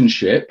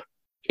relationship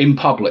in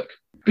public,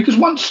 because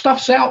once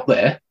stuff's out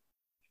there,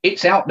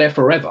 it's out there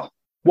forever.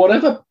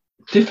 Whatever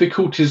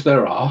difficulties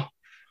there are,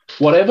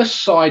 whatever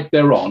side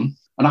they're on,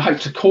 and I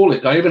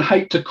even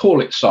hate to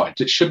call it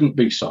sides. It shouldn't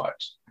be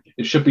sides.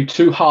 It should be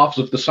two halves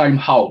of the same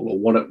whole,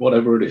 or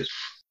whatever it is.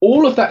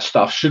 All of that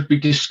stuff should be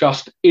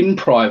discussed in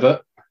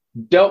private,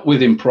 dealt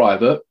with in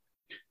private,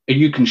 and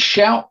you can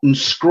shout and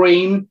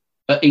scream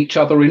at each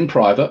other in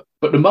private.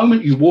 But the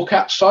moment you walk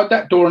outside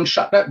that door and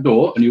shut that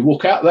door and you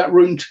walk out of that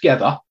room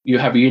together, you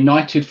have a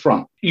united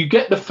front. You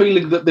get the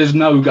feeling that there's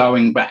no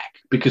going back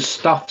because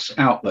stuff's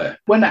out there.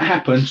 When that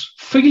happens,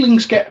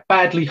 feelings get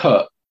badly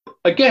hurt.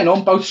 Again,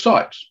 on both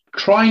sides.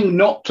 trying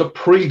not to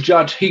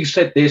prejudge, he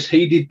said this,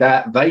 he did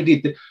that, they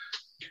did this.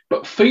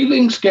 But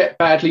feelings get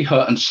badly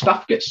hurt and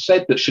stuff gets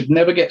said that should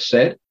never get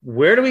said.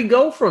 Where do we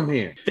go from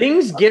here?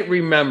 Things get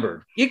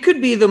remembered. It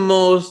could be the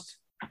most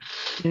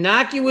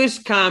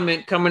innocuous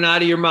comment coming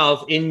out of your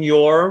mouth in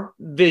your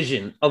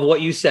vision of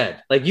what you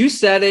said. Like, you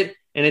said it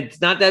and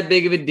it's not that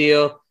big of a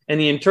deal. And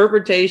the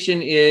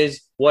interpretation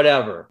is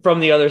whatever from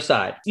the other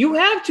side. You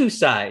have two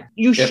sides.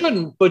 You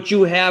shouldn't, but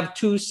you have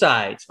two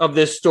sides of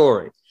this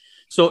story.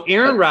 So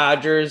Aaron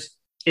Rodgers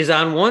is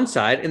on one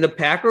side and the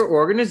Packer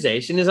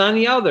organization is on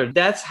the other.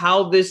 That's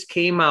how this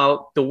came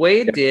out the way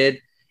it did.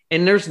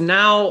 And there's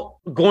now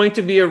going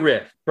to be a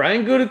rift.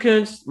 Brian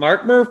Gutekunst,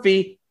 Mark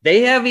Murphy,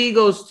 they have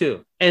egos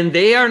too. And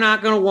they are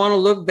not going to want to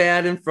look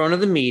bad in front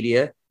of the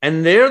media.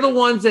 And they're the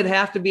ones that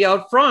have to be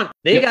out front.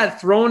 They got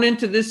thrown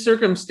into this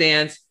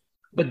circumstance,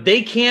 but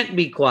they can't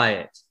be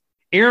quiet.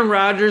 Aaron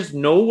Rodgers,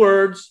 no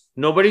words.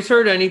 Nobody's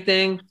heard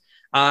anything.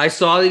 I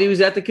saw that he was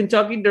at the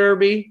Kentucky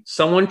Derby.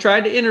 Someone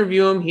tried to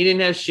interview him. He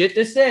didn't have shit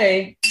to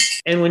say.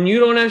 And when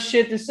you don't have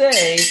shit to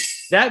say,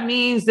 that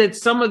means that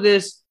some of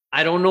this,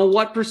 I don't know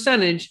what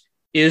percentage,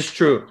 is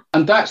true.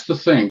 And that's the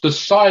thing. The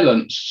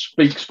silence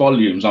speaks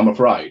volumes, I'm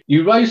afraid.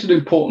 You raised an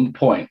important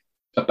point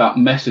about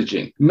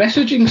messaging.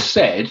 Messaging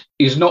said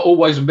is not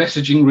always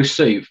messaging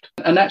received.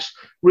 And that's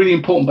really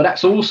important. But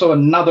that's also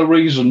another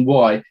reason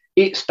why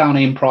it's done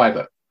in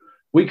private.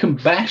 We can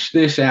bash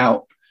this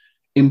out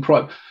in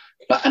private.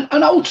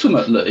 And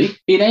ultimately,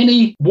 in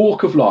any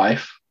walk of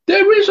life,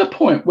 there is a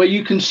point where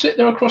you can sit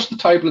there across the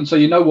table and say,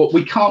 you know what,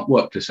 we can't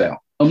work this out.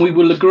 And we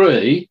will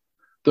agree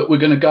that we're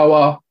going to go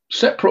our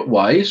separate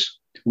ways.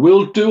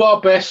 We'll do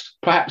our best,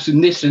 perhaps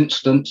in this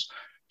instance,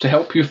 to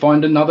help you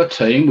find another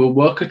team. We'll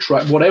work a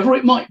track, whatever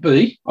it might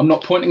be. I'm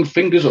not pointing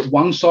fingers at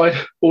one side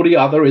or the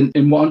other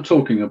in what I'm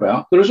talking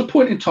about. There is a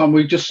point in time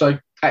where you just say,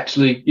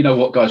 actually, you know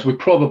what, guys, we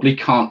probably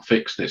can't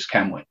fix this,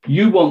 can we?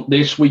 You want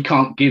this, we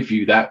can't give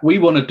you that. We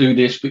want to do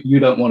this, but you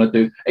don't want to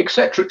do, et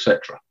cetera, et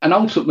cetera. And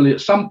ultimately,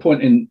 at some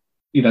point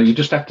you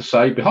just have to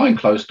say, behind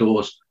closed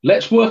doors,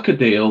 let's work a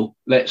deal.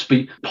 Let's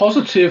be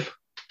positive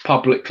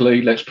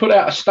publicly. Let's put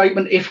out a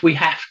statement if we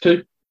have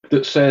to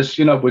that says,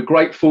 we're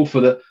grateful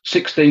for the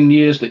 16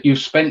 years that you've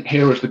spent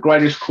here as the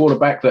greatest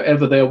quarterback that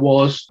ever there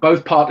was.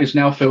 Both parties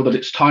now feel that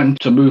it's time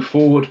to move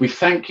forward. We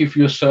thank you for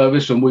your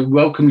service and we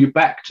welcome you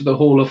back to the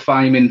Hall of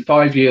Fame in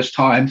 5 years'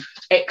 time,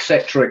 et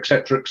cetera, et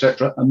cetera, et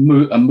cetera, and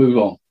move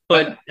on.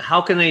 But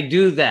how can they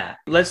do that?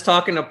 Let's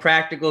talk in a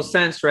practical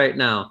sense right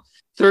now.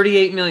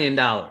 $38 million.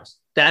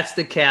 That's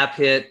the cap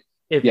hit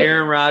if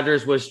Aaron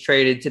Rodgers was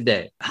traded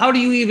today. How do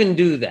you even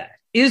do that?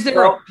 Is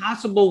there a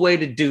possible way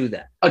to do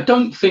that? I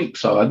don't think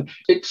so.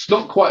 It's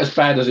not quite as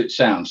bad as it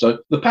sounds. So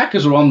the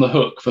Packers are on the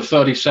hook for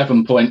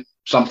 37 point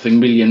something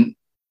million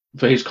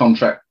for his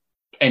contract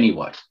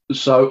anyway.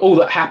 So all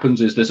that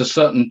happens is there's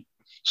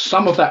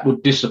some of that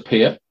would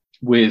disappear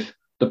with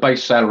the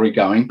base salary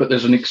going, but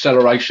there's an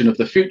acceleration of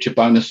the future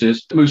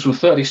bonuses. It moves from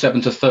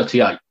 37 to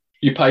 38.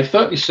 You pay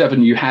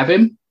 37, you have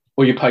him,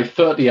 or you pay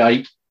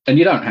 38 and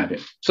you don't have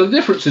him. So the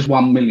difference is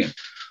 1 million.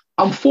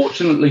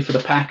 Unfortunately for the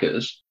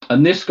Packers,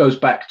 and this goes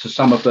back to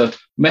some of the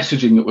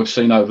messaging that we've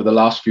seen over the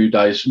last few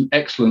days, some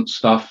excellent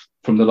stuff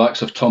from the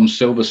likes of Tom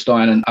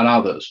Silverstein and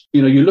others.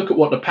 You look at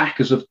what the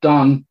Packers have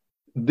done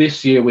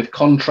this year with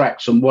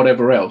contracts and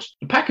whatever else.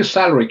 The Packers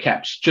salary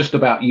cap's just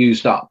about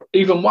used up.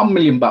 Even $1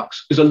 million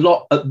is a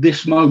lot at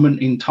this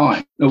moment in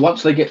time. Now,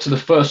 once they get to the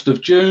 1st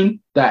of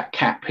June, that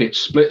cap hit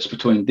splits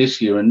between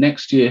this year and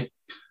next year.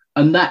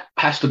 And that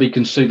has to be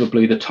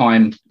conceivably the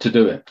time to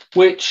do it,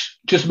 which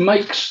just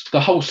makes the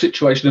whole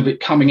situation of it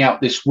coming out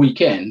this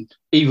weekend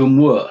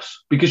even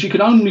worse, because you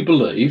can only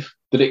believe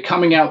that it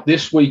coming out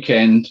this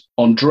weekend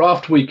on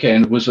draft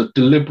weekend was a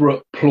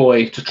deliberate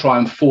ploy to try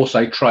and force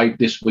a trade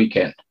this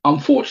weekend.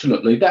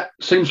 Unfortunately, that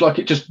seems like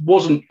it just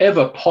wasn't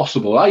ever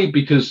possible, A,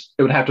 because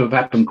it would have to have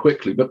happened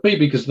quickly, but B,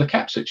 because of the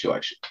cap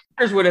situation.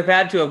 Packers would have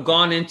had to have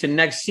gone into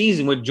next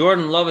season with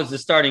Jordan Love as the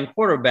starting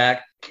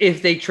quarterback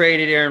if they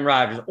traded Aaron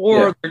Rodgers,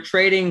 or they're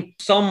trading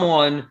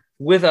someone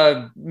with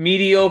a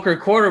mediocre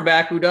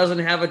quarterback who doesn't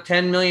have a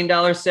 $10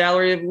 million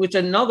salary, which is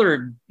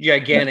another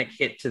gigantic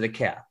hit to the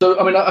cap.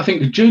 So, I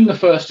think June the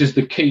 1st is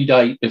the key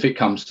date if it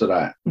comes to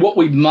that. What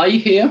we may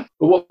hear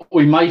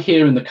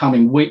in the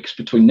coming weeks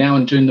between now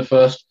and June the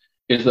 1st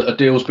is that a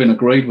deal's been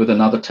agreed with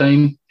another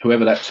team,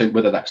 whoever that team,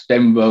 whether that's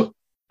Denver,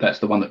 that's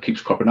the one that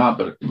keeps cropping up,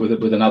 but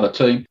with another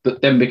team,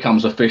 that then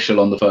becomes official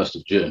on the 1st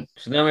of June.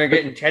 So then we're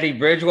getting Teddy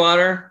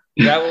Bridgewater?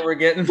 Is that what we're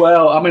getting?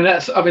 Well,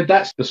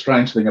 that's the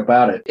strange thing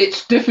about it.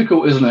 It's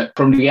difficult, isn't it,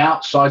 from the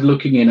outside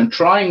looking in and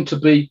trying to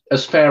be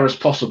as fair as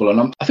possible.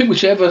 And I think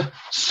whichever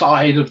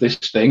side of this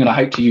thing, and I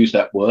hate to use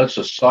that word,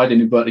 so side in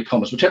inverted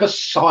commas, whichever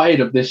side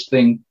of this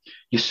thing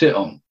you sit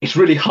on, it's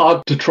really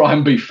hard to try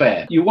and be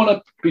fair. You want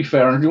to be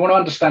fair and you want to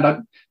understand, I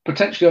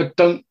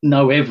don't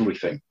know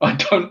everything. I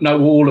don't know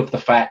all of the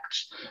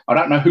facts. I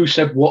don't know who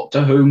said what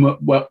to whom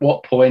at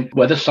what point,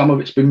 whether some of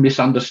it's been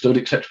misunderstood,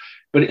 etc.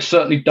 But it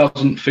certainly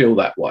doesn't feel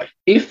that way.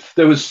 If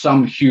there was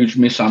some huge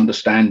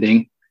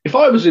misunderstanding, If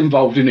I was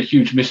involved in a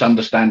huge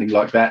misunderstanding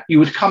like that, you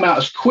would come out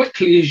as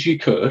quickly as you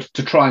could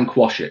to try and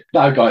quash it.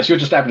 No, guys, you're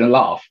just having a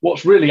laugh.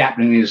 What's really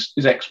happening is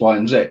X, Y,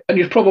 and Z. And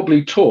you'd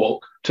probably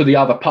talk to the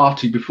other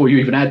party before you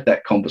even had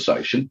that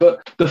conversation.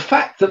 But the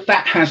fact that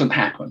that hasn't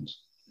happened,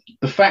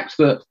 the fact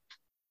that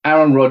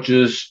Aaron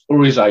Rodgers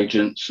or his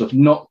agents have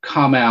not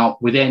come out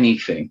with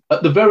anything,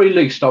 at the very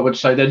least, I would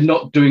say they're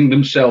not doing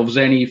themselves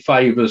any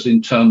favours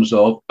in terms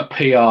of a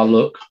PR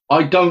look.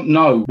 I don't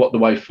know what the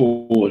way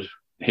forward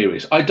here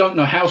is. I don't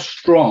know how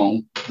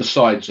strong the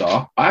sides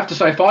are. I have to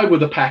say, if I were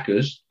the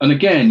Packers, and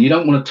again, you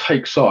don't want to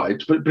take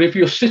sides, but if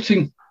you're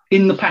sitting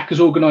in the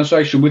Packers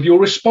organisation with your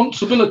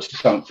responsibility,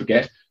 don't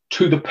forget,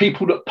 to the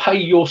people that pay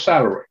your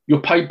salary. You're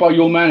paid by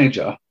your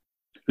manager,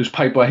 who's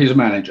paid by his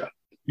manager.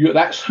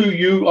 That's who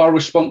you are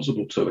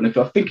responsible to. And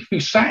if you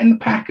sat in the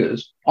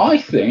Packers, I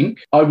think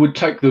I would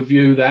take the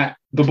view that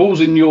the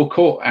ball's in your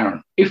court,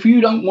 Aaron. If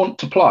you don't want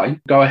to play,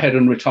 go ahead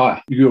and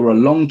retire. You're a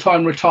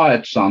long-time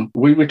retired son.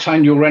 We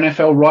retain your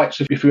NFL rights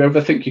if you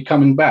ever think you're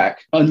coming back.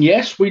 And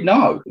yes, we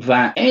know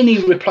that any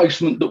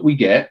replacement that we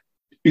get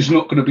is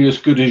not going to be as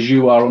good as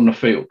you are on the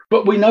field.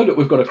 But we know that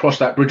we've got to cross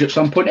that bridge at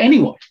some point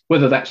anyway,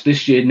 whether that's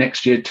this year,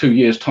 next year, 2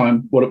 years'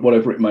 time,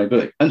 whatever it may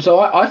be. And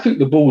so I think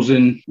the ball's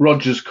in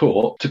Rodgers'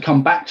 court to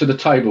come back to the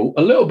table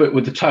a little bit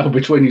with the tail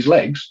between his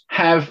legs,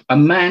 have a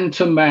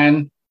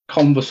man-to-man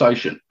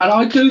conversation. And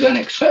I do then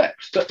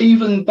accept that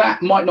even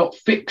that might not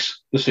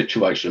fix the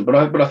situation, but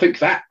I think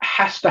that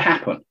has to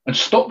happen. And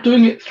stop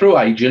doing it through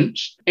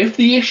agents. If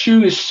the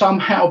issue is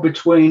somehow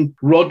between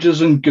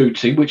Rodgers and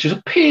Guti, which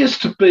appears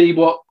to be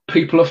what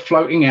people are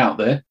floating out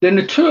there, then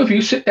the two of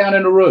you sit down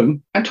in a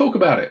room and talk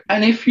about it.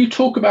 And if you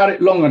talk about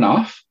it long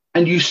enough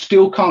and you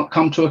still can't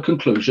come to a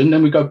conclusion,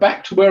 then we go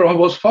back to where I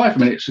was 5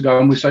 minutes ago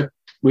and we say,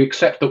 we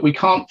accept that we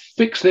can't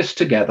fix this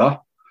together.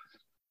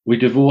 We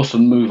divorce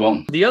and move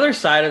on. The other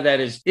side of that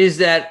is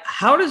that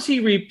how does he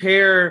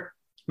repair?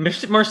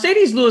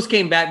 Mercedes Lewis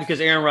came back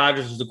because Aaron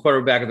Rodgers was the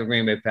quarterback of the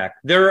Green Bay Packers.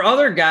 There are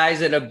other guys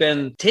that have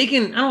been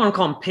taking, I don't want to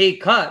call them pay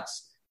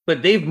cuts,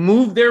 but they've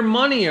moved their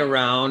money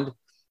around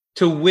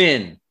to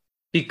win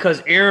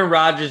because Aaron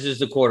Rodgers is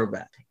the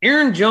quarterback.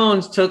 Aaron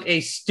Jones took a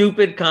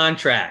stupid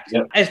contract.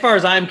 Yep. As far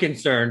as I'm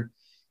concerned,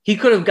 he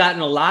could have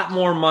gotten a lot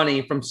more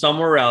money from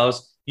somewhere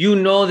else. You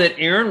know that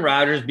Aaron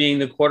Rodgers being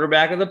the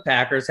quarterback of the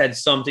Packers had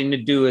something to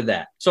do with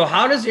that. So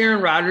how does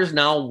Aaron Rodgers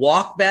now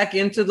walk back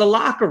into the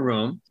locker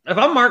room? If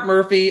I'm Mark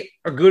Murphy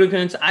or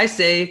Gutekunst, I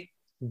say,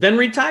 then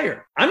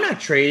retire. I'm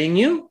not trading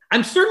you.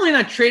 I'm certainly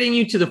not trading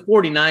you to the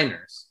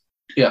 49ers.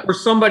 Yeah. Or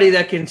somebody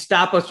that can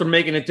stop us from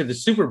making it to the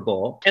Super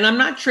Bowl. And I'm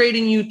not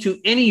trading you to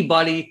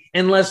anybody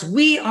unless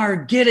we are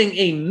getting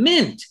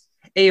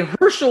a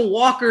Herschel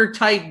Walker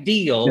type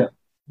deal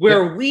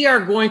where we are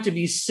going to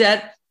be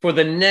set for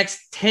the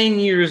next 10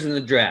 years in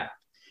the draft.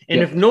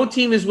 And if no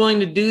team is willing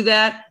to do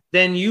that,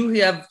 then you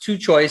have two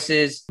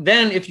choices.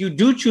 Then if you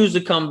do choose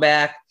to come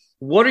back,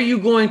 what are you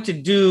going to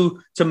do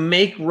to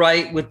make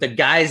right with the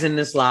guys in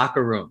this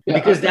locker room?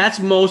 Because that's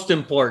most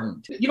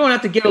important. You don't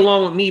have to get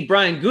along with me,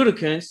 Brian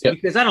Gutekunst,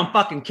 because I don't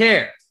fucking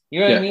care. You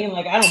know what I mean?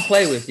 Like, I don't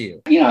play with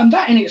you. And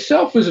that in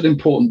itself is an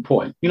important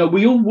point.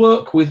 We all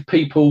work with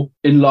people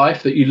in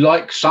life that you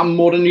like, some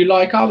more than you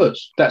like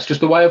others. That's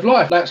just the way of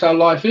life. That's how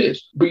life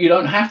is. But you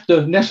don't have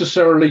to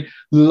necessarily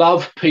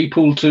love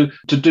people to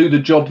do the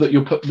job that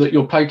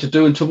you're paid to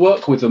do and to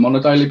work with them on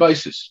a daily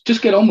basis.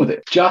 Just get on with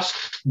it. Just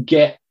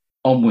get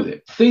on with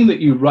it. The thing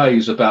that you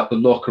raise about the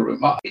locker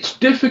room, it's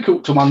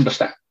difficult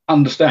to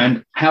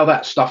understand how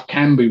that stuff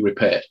can be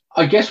repaired.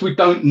 I guess we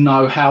don't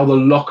know how the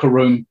locker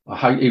room, I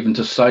hate even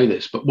to say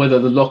this, but whether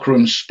the locker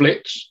room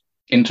splits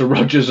into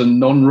Rodgers and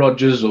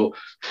non-Rodgers or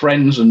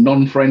friends and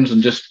non-friends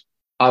and just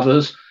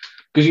others,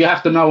 because you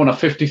have to know on a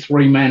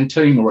 53-man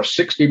team or a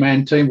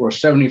 60-man team or a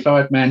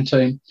 75-man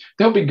team,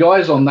 there'll be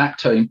guys on that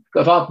team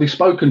that have hardly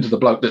spoken to the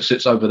bloke that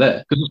sits over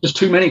there because there's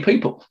too many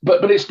people.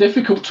 But it's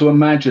difficult to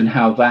imagine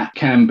how that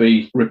can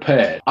be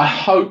repaired. I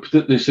hope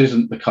that this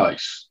isn't the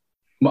case.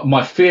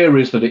 My fear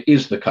is that it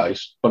is the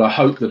case, but I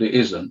hope that it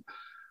isn't.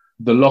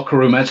 The locker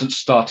room hasn't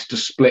started to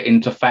split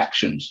into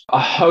factions.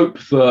 I hope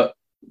that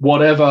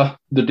whatever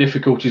the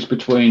difficulties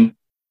between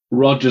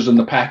Rodgers and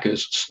the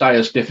Packers stay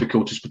as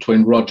difficulties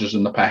between Rodgers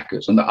and the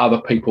Packers and that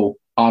other people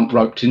aren't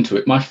roped into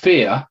it. My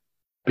fear,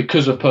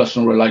 because of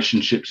personal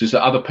relationships, is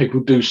that other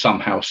people do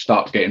somehow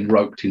start getting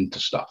roped into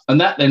stuff. And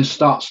that then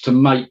starts to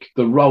make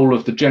the role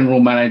of the general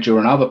manager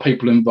and other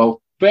people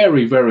involved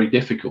very, very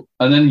difficult.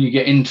 And then you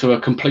get into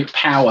a complete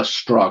power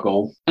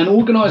struggle. An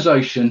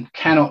organisation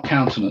cannot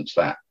countenance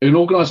that. An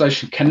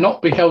organisation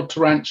cannot be held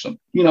to ransom.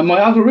 My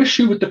other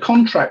issue with the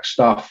contract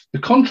stuff, the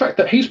contract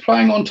that he's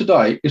playing on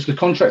today is the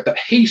contract that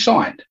he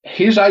signed.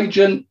 His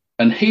agent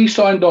and he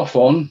signed off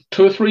on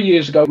 2 or 3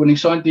 years ago when he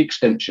signed the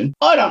extension.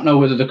 I don't know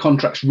whether the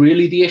contract's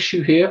really the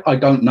issue here. I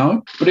don't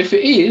know. But if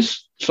it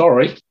is,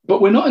 sorry,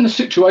 but we're not in the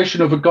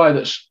situation of a guy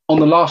that's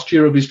on the last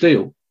year of his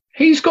deal.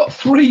 He's got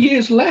 3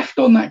 years left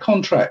on that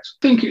contract.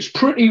 I think it's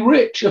pretty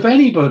rich of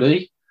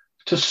anybody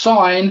to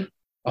sign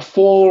a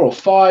 4 or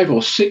 5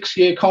 or 6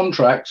 year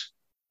contract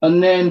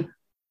and then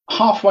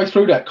halfway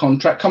through that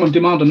contract come and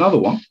demand another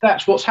one.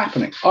 That's what's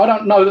happening. I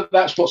don't know that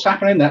that's what's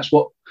happening. That's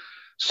what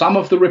some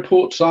of the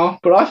reports are,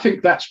 but I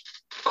think that's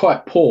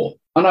quite poor.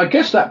 And I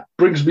guess that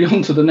brings me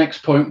on to the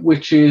next point,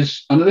 which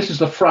is, and this is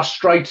the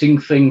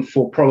frustrating thing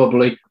for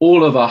probably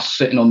all of us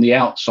sitting on the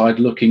outside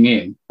looking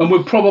in, and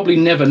we'll probably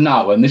never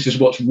know, and this is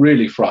what's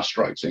really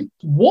frustrating.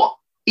 What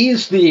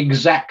is the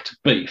exact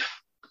beef?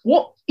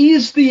 What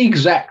is the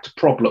exact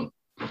problem?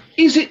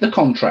 Is it the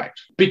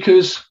contract?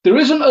 Because there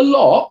isn't a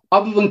lot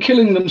other than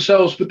killing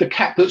themselves with the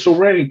cat that's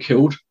already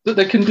killed that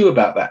they can do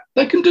about that.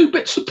 They can do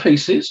bits and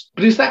pieces,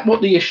 but is that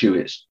what the issue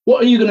is?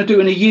 What are you going to do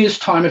in a year's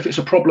time if it's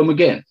a problem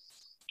again?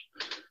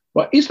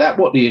 Right, is that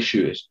what the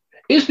issue is?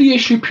 Is the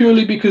issue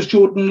purely because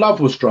Jordan Love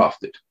was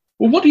drafted?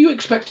 Well, what do you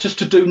expect us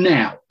to do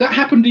now? That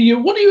happened to you.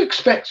 What do you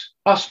expect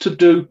us to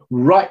do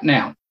right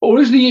now? Or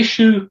is the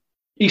issue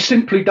he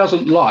simply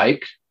doesn't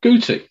like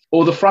Guti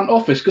or the front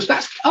office? Because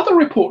that's the other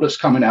report that's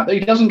coming out, that he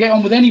doesn't get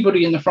on with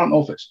anybody in the front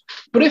office.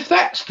 But if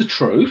that's the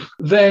truth,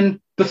 then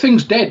the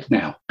thing's dead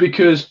now,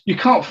 because you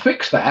can't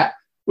fix that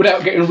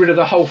without getting rid of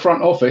the whole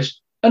front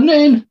office. And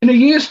then in a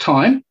year's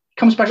time,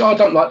 comes back, I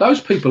don't like those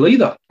people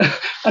either.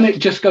 And it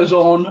just goes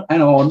on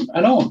and on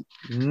and on.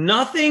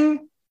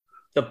 Nothing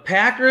the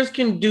Packers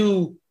can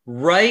do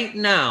right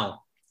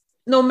now,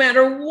 no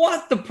matter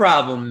what the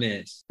problem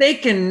is, they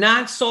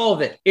cannot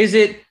solve it. Is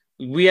it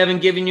we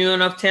haven't given you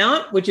enough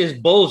talent, which is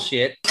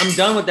bullshit? I'm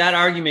done with that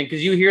argument,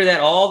 because you hear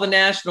that all the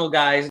national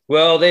guys,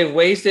 well, they've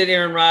wasted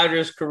Aaron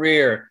Rodgers'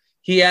 career.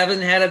 He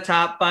hasn't had a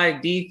top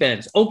 5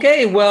 defense.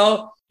 Okay,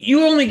 well,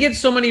 you only get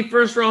so many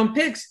first-round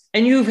picks,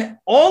 and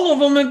all of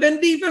them have been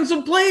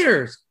defensive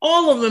players.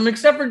 All of them,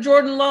 except for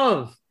Jordan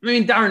Love. I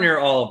mean, darn near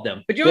all of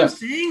them. But you know what I'm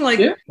saying? Like,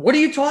 What are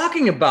you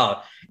talking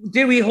about?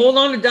 Did we hold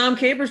on to Dom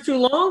Capers too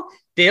long?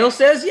 Dale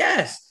says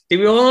yes. Did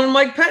we hold on to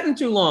Mike Pettin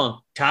too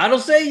long? Todd will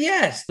say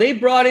yes. They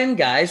brought in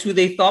guys who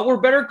they thought were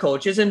better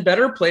coaches and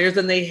better players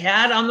than they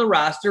had on the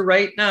roster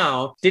right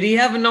now. Did he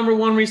have a number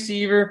 1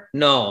 receiver?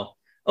 No.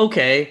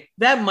 Okay,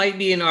 that might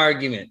be an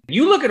argument.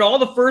 You look at all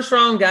the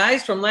first-round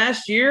guys from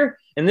last year,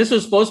 and this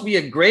was supposed to be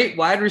a great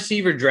wide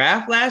receiver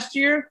draft last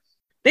year.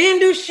 They didn't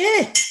do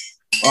shit.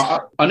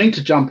 I need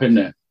to jump in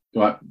there,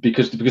 right?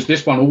 Because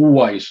this one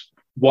always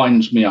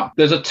winds me up.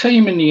 There's a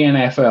team in the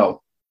NFL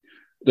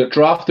that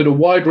drafted a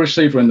wide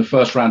receiver in the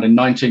first round in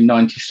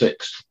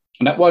 1996.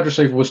 And that wide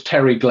receiver was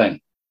Terry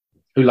Glenn,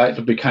 who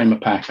later became a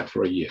Packer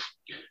for a year.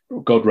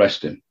 God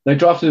rest him. They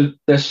drafted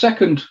their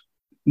second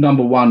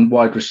number 1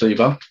 wide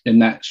receiver in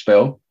that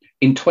spell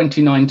in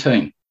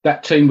 2019.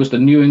 That team was the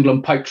New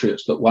England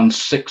Patriots that won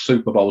 6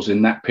 Super Bowls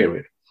in that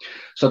period.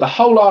 So the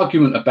whole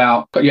argument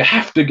about you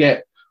have to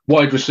get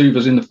wide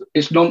receivers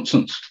it's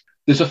nonsense.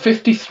 There's a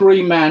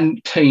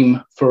 53-man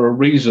team for a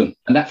reason.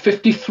 And that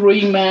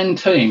 53-man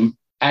team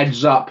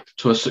adds up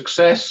to a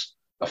success,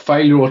 a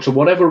failure, or to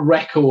whatever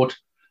record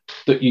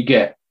that you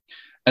get.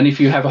 And if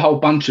you have a whole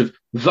bunch of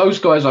those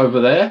guys over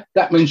there,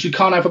 that means you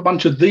can't have a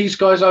bunch of these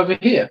guys over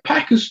here.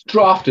 Packers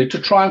drafted to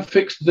try and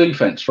fix the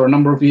defense for a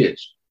number of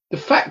years. The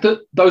fact that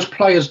those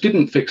players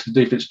didn't fix the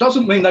defense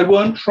doesn't mean they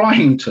weren't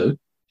trying to.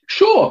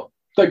 Sure,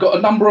 they got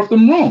a number of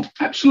them wrong.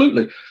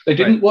 Absolutely. They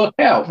didn't work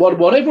out,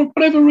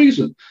 whatever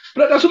reason.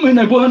 But that doesn't mean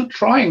they weren't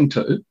trying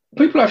to.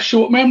 People have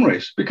short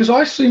memories, because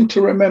I seem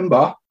to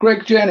remember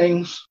Greg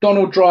Jennings,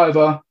 Donald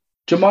Driver,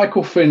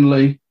 Jermichael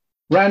Finley,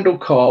 Randall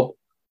Cobb,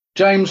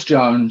 James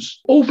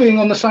Jones, all being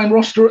on the same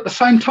roster at the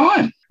same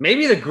time.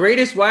 Maybe the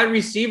greatest wide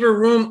receiver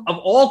room of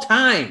all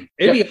time.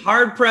 It'd be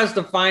hard-pressed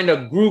to find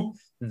a group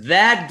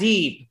that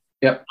deep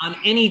on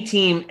any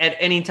team at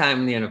any time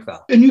in the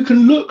NFL. And you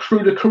can look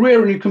through the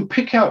career and you can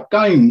pick out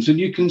games and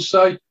you can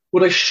say,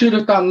 well, they should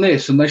have done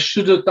this and they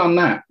should have done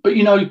that. But,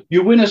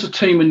 you win as a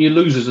team and you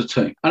lose as a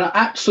team. And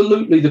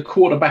absolutely, the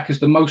quarterback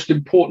is the most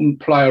important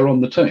player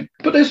on the team.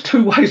 But there's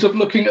 2 ways of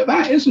looking at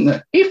that, isn't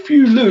there? If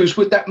you lose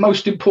with that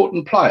most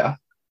important player,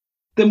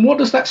 then what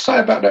does that say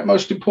about that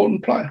most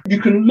important player?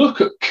 You can look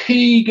at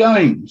key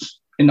games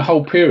in the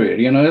whole period.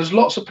 There's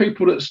lots of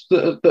people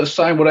that are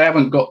saying, well, they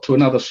haven't got to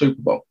another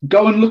Super Bowl.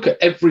 Go and look at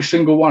every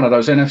single one of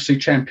those NFC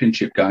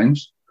Championship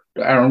games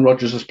that Aaron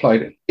Rodgers has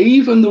played in.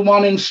 Even the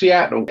one in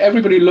Seattle,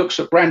 everybody looks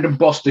at Brandon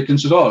Bostic and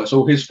says, oh, it's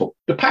all his fault.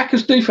 The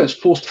Packers defense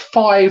forced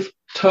 5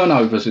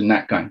 turnovers in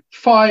that game.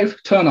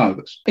 5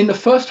 turnovers. In the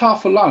first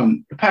half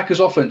alone, the Packers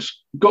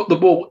offense got the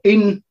ball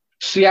in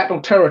Seattle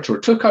territory,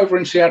 took over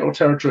in Seattle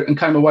territory and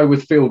came away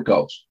with field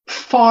goals.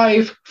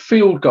 5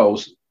 field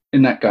goals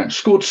in that game.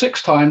 Scored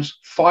 6 times,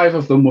 5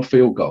 of them were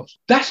field goals.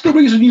 That's the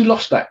reason you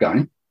lost that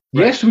game.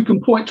 Right. Yes, we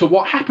can point to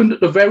what happened at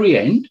the very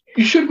end.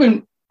 You should have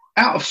been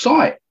out of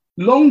sight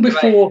long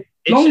before.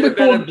 Long before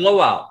been a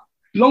blowout.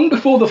 Long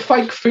before the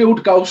fake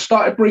field goal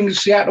started bringing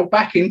Seattle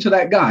back into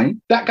that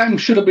game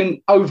should have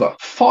been over.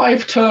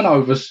 5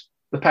 turnovers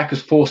the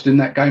Packers forced in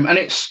that game, and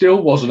it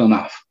still wasn't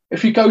enough.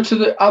 If you go to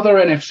the other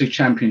NFC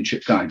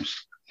Championship games,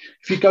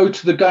 if you go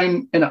to the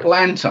game in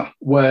Atlanta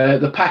where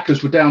the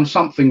Packers were down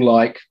something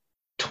like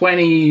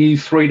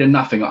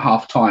 23-0 at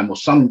half time or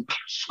some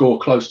score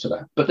close to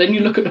that. But then you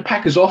look at the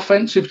Packers'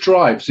 offensive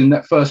drives in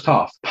that first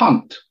half.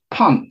 Punt,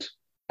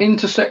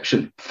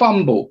 interception,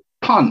 fumble,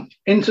 punt,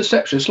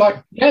 interception. It's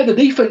like, yeah, the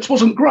defense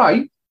wasn't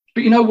great,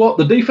 but you know what?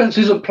 The defense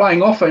isn't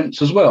playing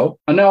offense as well.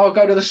 And now I'll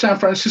go to the San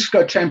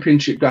Francisco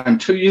championship game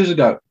 2 years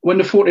ago when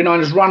the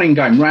 49ers running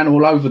game ran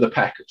all over the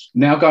Packers.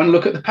 Now go and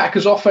look at the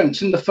Packers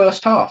offense in the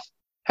first half.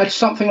 Had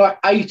something like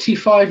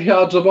 85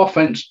 yards of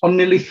offense on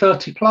nearly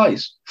 30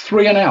 plays.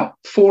 3 and out,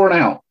 4 and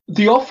out.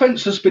 The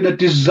offense has been a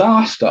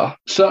disaster,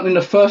 certainly in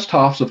the first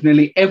halves of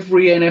nearly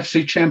every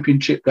NFC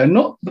championship game,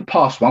 not the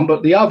past one,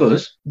 but the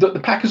others that the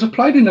Packers have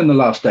played in the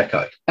last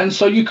decade. And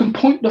so you can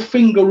point the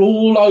finger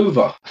all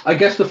over. I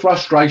guess the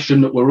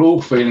frustration that we're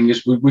all feeling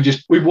is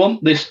we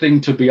want this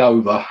thing to be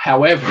over,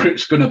 however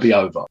it's going to be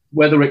over.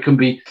 Whether it can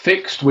be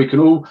fixed, we can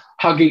all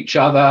hug each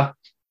other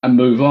and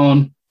move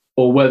on,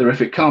 or whether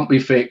if it can't be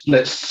fixed,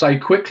 let's say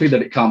quickly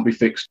that it can't be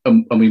fixed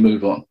and we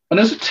move on. And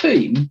as a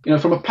team,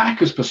 from a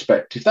Packers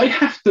perspective, they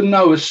have to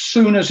know as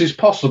soon as is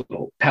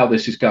possible how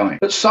this is going.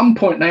 At some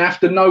point, they have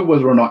to know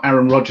whether or not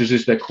Aaron Rodgers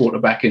is their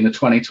quarterback in the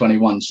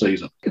 2021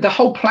 season. The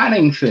whole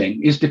planning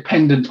thing is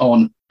dependent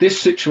on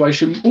this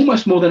situation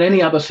almost more than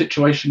any other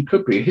situation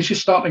could be. He's your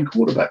starting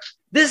quarterback.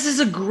 This is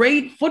a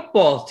great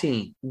football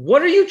team.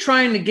 What are you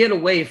trying to get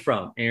away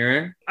from,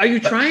 Aaron? Are you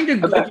trying to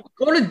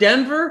go to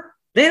Denver?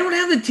 They don't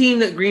have the team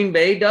that Green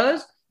Bay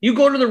does. You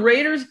go to the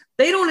Raiders,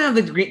 they don't have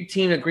the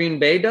team that Green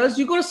Bay does.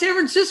 You go to San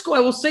Francisco, I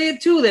will say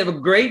it too. They have a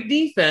great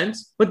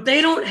defense, but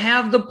they don't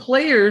have the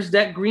players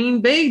that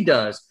Green Bay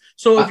does.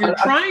 So if you're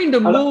trying to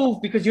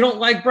move because you don't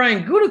like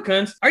Brian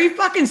Gutekunst, are you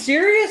fucking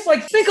serious?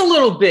 Like, think a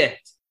little bit.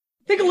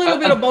 Think a little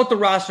bit about the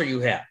roster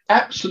you have.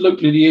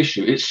 Absolutely the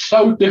issue. It's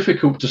so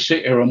difficult to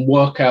sit here and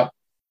work out.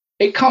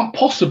 It can't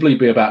possibly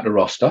be about the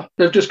roster.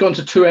 They've just gone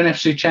to 2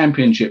 NFC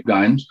championship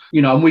games,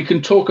 and we can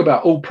talk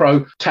about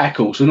all-pro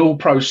tackles and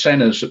all-pro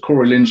centers that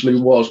Corey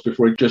Linsley was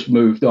before he just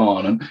moved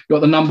on. And you've got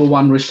the number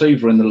one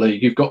receiver in the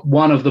league. You've got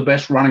one of the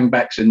best running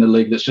backs in the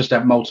league that's just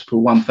had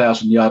multiple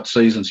 1,000-yard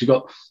seasons. You've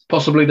got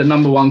possibly the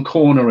number one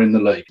corner in the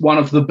league, one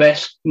of the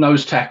best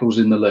nose tackles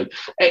in the league,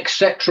 et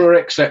cetera,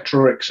 et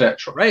cetera, et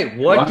cetera. Right.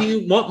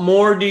 What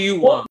more do you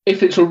want?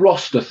 If it's a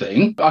roster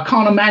thing, I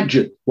can't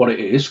imagine what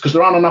it is because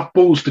there aren't enough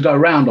balls to go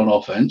around on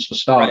offense for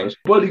starters.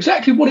 Right. Well,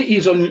 exactly what it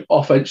is on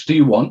offense do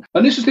you want?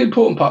 And this is the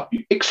important part.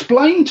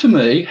 Explain to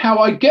me how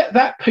I get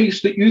that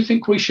piece that you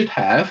think we should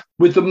have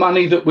with the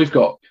money that we've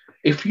got.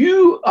 If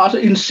you are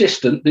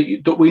insistent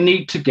that we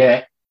need to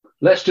get,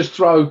 let's just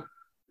throw,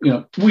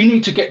 we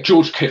need to get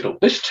George Kittle.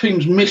 This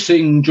team's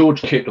missing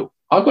George Kittle.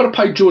 I've got to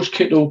pay George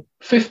Kittle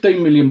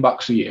 $15 million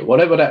a year,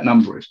 whatever that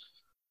number is.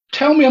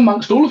 Tell me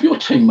amongst all of your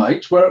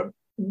teammates who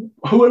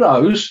are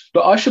those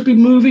that I should be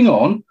moving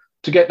on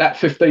to get that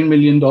 $15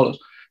 million.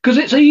 Because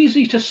it's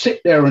easy to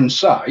sit there and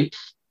say,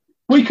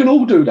 we can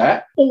all do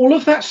that. All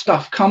of that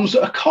stuff comes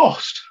at a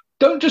cost.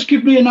 Don't just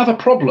give me another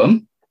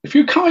problem. If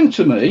you're kind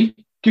to me,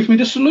 give me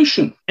the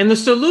solution. And the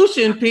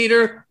solution,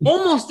 Peter,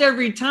 almost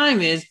every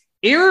time is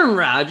Aaron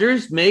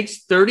Rodgers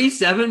makes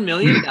 $37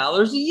 million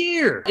a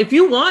year. If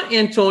you want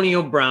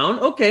Antonio Brown,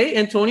 okay,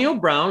 Antonio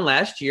Brown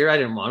last year, I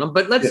didn't want him,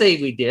 but let's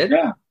say we did.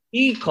 Yeah.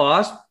 He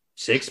cost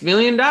 $6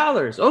 million.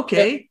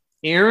 Okay,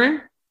 yeah.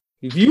 Aaron,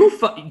 if you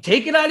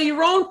take it out of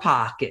your own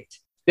pocket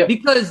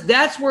because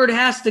that's where it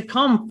has to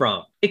come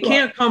from. It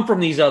can't come from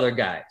these other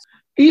guys.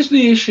 Is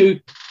the issue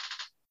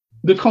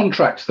the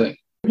contract thing?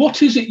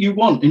 What is it you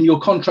want in your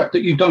contract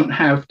that you don't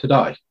have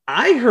today?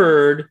 I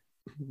heard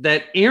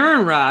that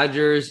Aaron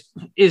Rodgers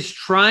is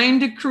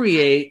trying to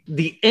create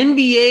the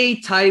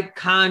NBA type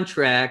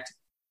contract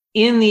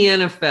in the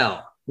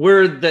NFL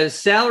where the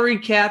salary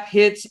cap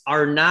hits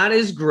are not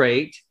as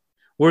great,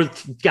 where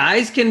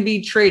guys can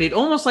be traded,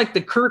 almost like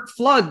the Curt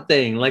Flood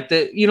thing,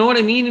 you know what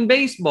I mean, in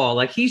baseball.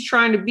 Like he's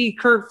trying to be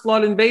Curt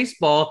Flood in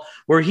baseball,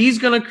 where he's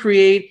going to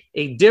create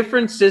a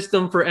different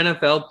system for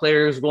NFL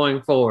players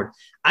going forward.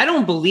 I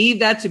don't believe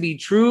that to be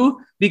true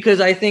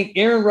because I think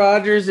Aaron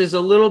Rodgers is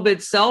a little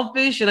bit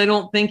selfish and I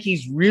don't think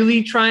he's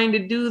really trying to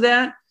do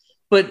that.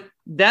 But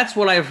that's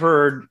what I've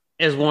heard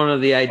as one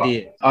of the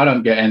ideas. I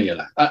don't get any of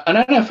that.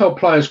 An NFL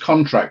player's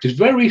contract is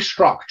very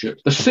structured.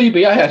 The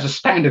CBA has a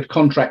standard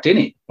contract in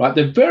it, right?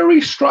 They're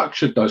very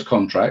structured, those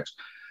contracts.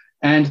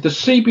 And the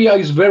CBA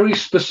is very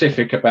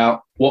specific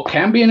about what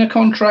can be in a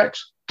contract,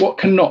 what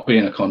cannot be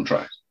in a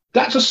contract.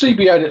 That's a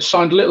CBA that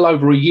signed a little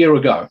over a year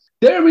ago.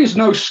 There is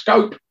no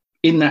scope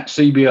in that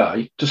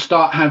CBA to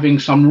start having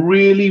some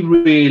really,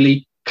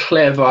 really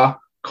clever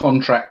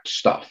contract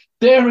stuff.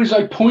 There is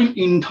a point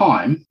in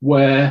time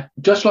where,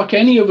 just like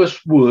any of us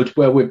would,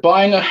 where we're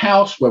buying a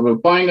house, where we're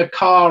buying a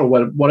car,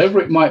 or whatever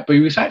it might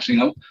be, we say,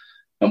 actually,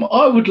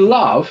 I would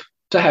love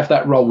to have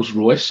that Rolls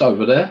Royce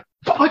over there,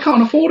 but I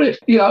can't afford it.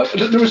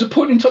 There is a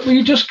point in time where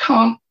you just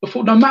can't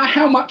afford, no matter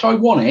how much I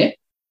want it,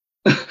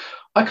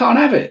 I can't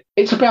have it.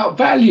 It's about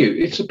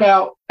value. It's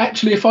about,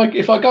 actually, if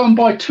I go and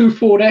buy 2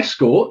 Ford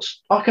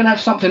Escorts, I can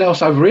have something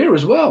else over here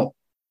as well.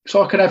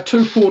 So I can have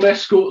 2 Ford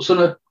Escorts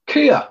and a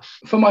Kia.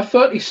 For my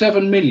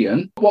 $37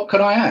 million, what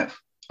can I have?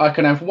 I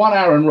can have 1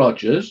 Aaron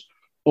Rodgers,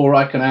 or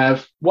I can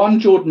have 1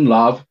 Jordan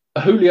Love,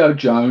 a Julio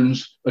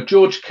Jones, a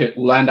George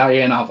Kittle, and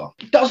another.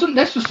 It doesn't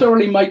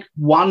necessarily make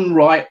one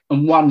right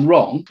and one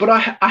wrong, but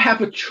I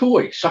have a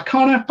choice. I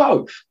can't have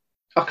both.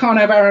 I can't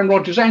have Aaron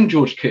Rodgers and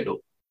George Kittle,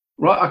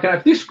 right? I can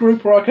have this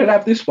group or I can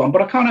have this one,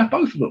 but I can't have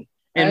both of them.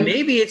 And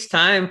maybe it's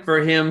time for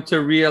him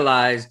to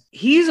realize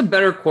he's a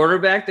better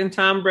quarterback than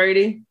Tom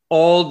Brady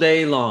all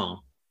day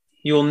long.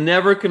 You'll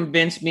never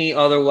convince me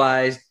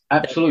otherwise.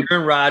 Absolutely.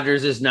 Aaron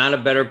Rodgers is not a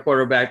better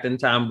quarterback than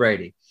Tom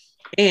Brady.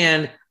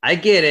 And I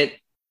get it.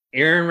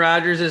 Aaron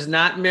Rodgers is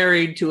not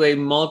married to a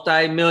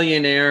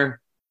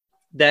multimillionaire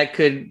that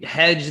could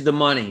hedge the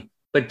money.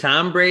 But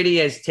Tom Brady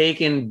has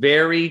taken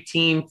very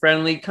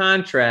team-friendly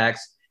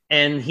contracts,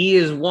 and he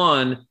has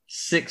won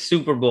 6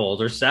 Super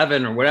Bowls or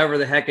 7 or whatever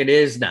the heck it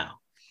is now.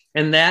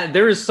 And that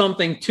there is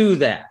something to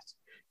that.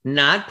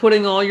 Not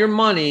putting all your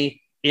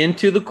money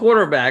into the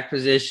quarterback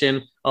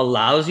position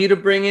allows you to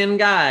bring in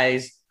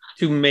guys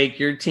to make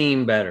your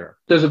team better.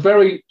 There's a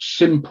very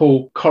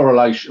simple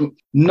correlation.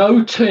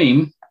 No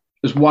team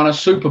has won a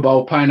Super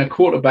Bowl paying a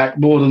quarterback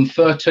more than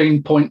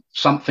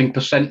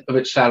 13-point-something% of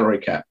its salary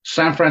cap.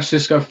 San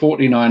Francisco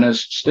 49ers,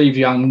 Steve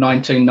Young,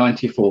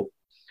 1994.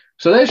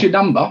 So there's your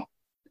number,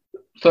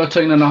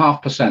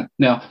 13.5%.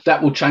 Now,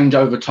 that will change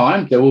over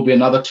time. There will be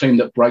another team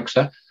that breaks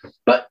that.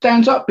 But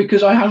stands up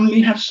because I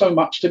only have so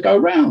much to go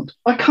round.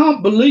 I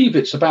can't believe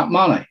it's about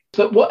money.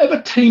 That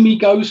whatever team he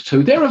goes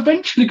to, they're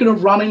eventually going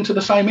to run into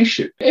the same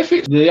issue. If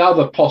it's the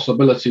other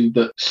possibility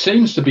that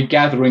seems to be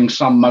gathering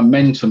some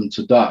momentum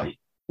today,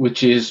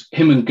 which is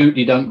him and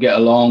Guti don't get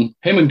along.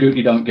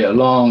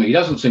 He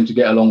doesn't seem to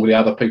get along with the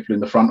other people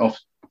in the front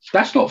office.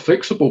 That's not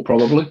fixable,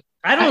 probably.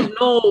 I don't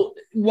know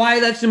why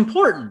that's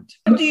important.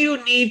 What do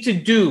you need to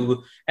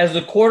do as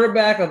the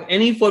quarterback of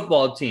any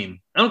football team?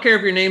 I don't care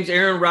if your name's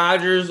Aaron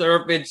Rodgers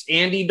or if it's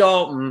Andy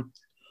Dalton.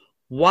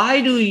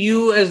 Why do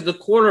you as the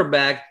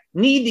quarterback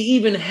need to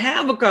even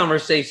have a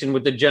conversation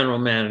with the general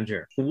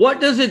manager? What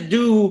does it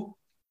do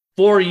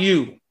for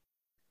you?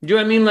 Do you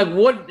know what I mean? Like,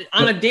 what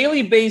on a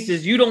daily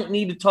basis, you don't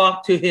need to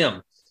talk to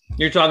him.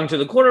 You're talking to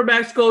the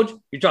quarterback's coach.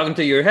 You're talking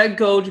to your head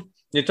coach.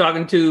 You're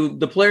talking to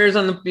the players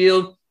on the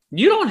field.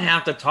 You don't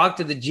have to talk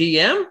to the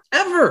GM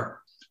ever.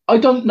 I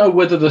don't know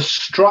whether the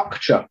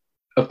structure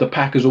of the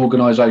Packers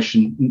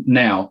organization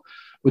now,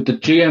 with the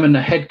GM and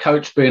the head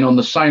coach being on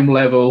the same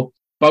level,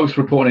 both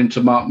reporting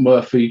to Mark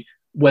Murphy,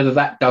 whether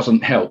that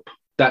doesn't help.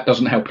 That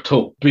doesn't help at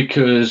all,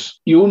 because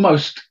you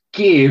almost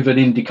give an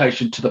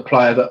indication to the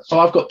player that,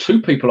 I've got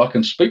 2 people I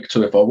can speak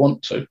to if I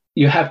want to.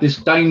 You have this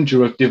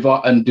danger of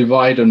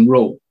divide and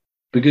rule,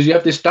 because you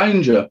have this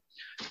danger,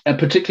 and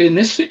particularly in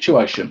this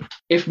situation,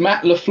 if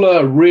Matt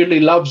LaFleur really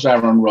loves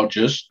Aaron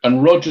Rodgers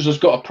and Rodgers has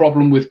got a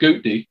problem with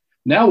Guti,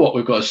 now what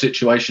we've got a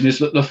situation is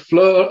that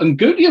LaFleur and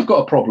Guti have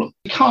got a problem.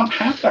 You can't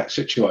have that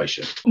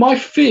situation. My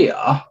fear,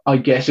 I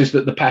guess, is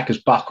that the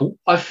Packers buckle.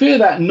 I fear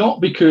that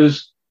not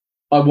because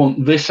I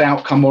want this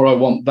outcome or I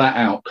want that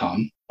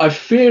outcome. I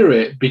fear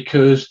it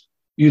because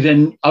you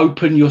then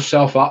open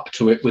yourself up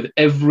to it with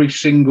every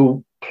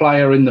single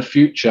player in the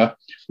future,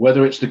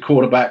 whether it's the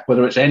quarterback,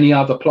 whether it's any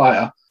other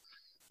player,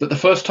 that the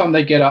first time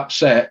they get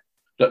upset,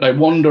 that they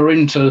wander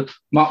into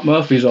Mark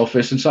Murphy's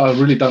office and say, I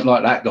really don't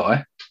like that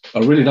guy. I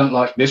really don't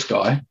like this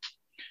guy.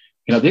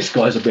 You know, this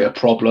guy's a bit of a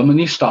problem. And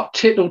you start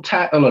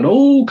tittle-tattle and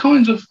all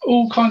kinds of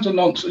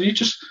nonsense.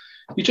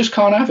 You just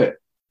can't have it.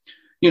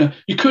 You know,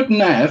 you couldn't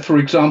have, for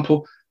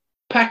example,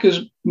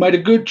 Packers made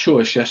a good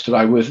choice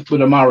yesterday with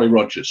Amari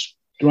Rodgers,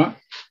 right?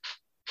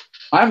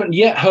 I haven't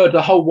yet heard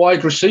the whole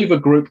wide receiver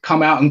group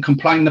come out and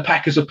complain the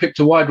Packers have picked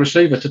a wide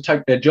receiver to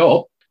take their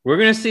job. We're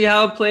going to see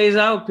how it plays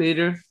out,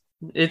 Peter.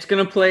 It's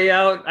going to play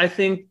out, I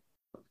think,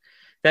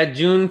 that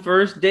June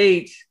 1st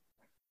date,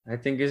 I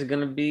think, is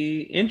going to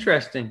be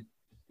interesting.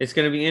 It's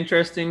going to be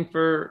interesting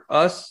for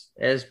us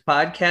as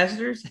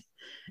podcasters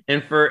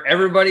and for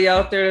everybody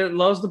out there that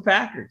loves the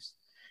Packers.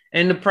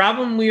 And the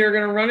problem we are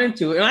going to run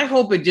into, and I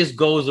hope it just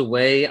goes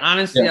away.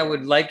 Honestly, I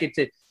would like it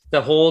to,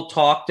 the whole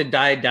talk to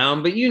die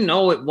down, but you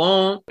know it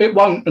won't. It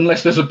won't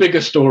unless there's a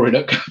bigger story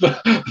that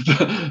that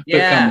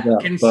comes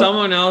out. Can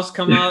someone else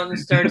come out and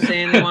start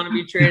saying they want to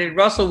be traded?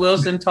 Russell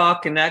Wilson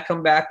talk, can that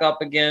come back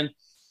up again?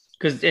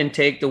 And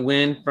take the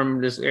win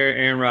from this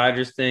Aaron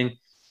Rodgers thing.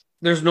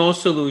 There's no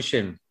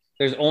solution.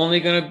 There's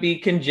only going to be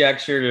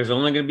conjecture. There's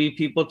only going to be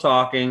people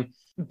talking.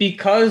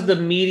 Because the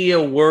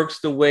media works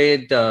the way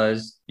it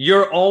does,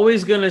 you're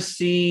always going to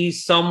see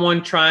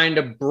someone trying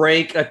to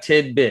break a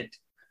tidbit.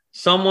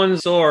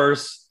 Someone's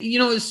source,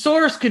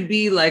 source could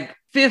be like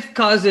fifth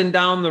cousin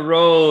down the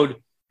road,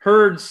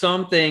 heard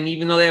something,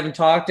 even though they haven't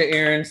talked to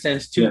Aaron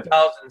since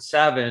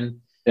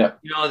 2007,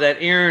 that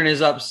Aaron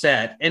is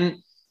upset. And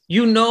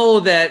you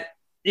know that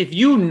if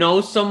you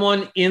know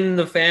someone in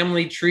the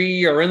family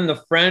tree or in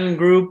the friend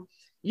group,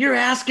 you're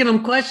asking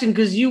them questions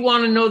because you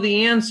want to know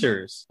the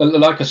answers.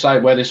 Like I say,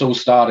 where this all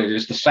started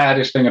is the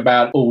saddest thing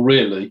about it all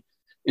really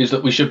is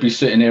that we should be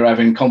sitting here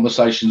having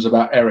conversations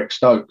about Eric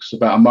Stokes,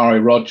 about Amari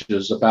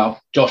Rodgers, about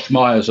Josh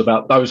Myers,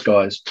 about those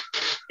guys.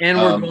 And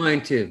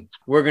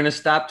we're going to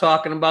stop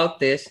talking about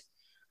this.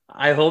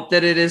 I hope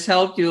that it has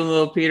helped you a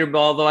little, Peter,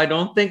 although I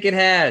don't think it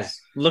has.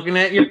 Looking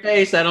at your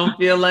face, I don't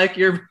feel like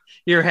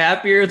you're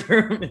happier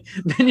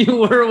than you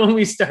were when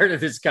we started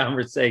this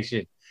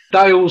conversation.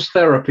 Dale's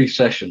therapy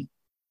session.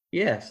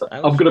 Yes.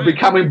 I'm going to be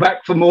coming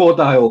back for more,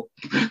 Dale.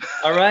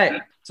 All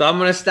right. So I'm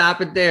going to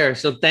stop it there.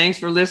 So thanks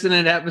for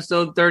listening to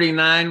episode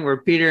 39, where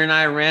Peter and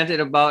I ranted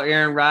about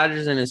Aaron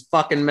Rodgers and his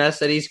fucking mess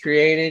that he's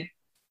created.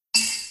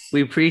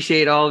 We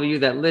appreciate all of you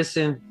that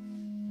listen,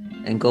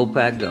 and go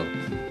Pack Go.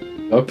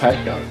 Go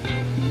Pack Go.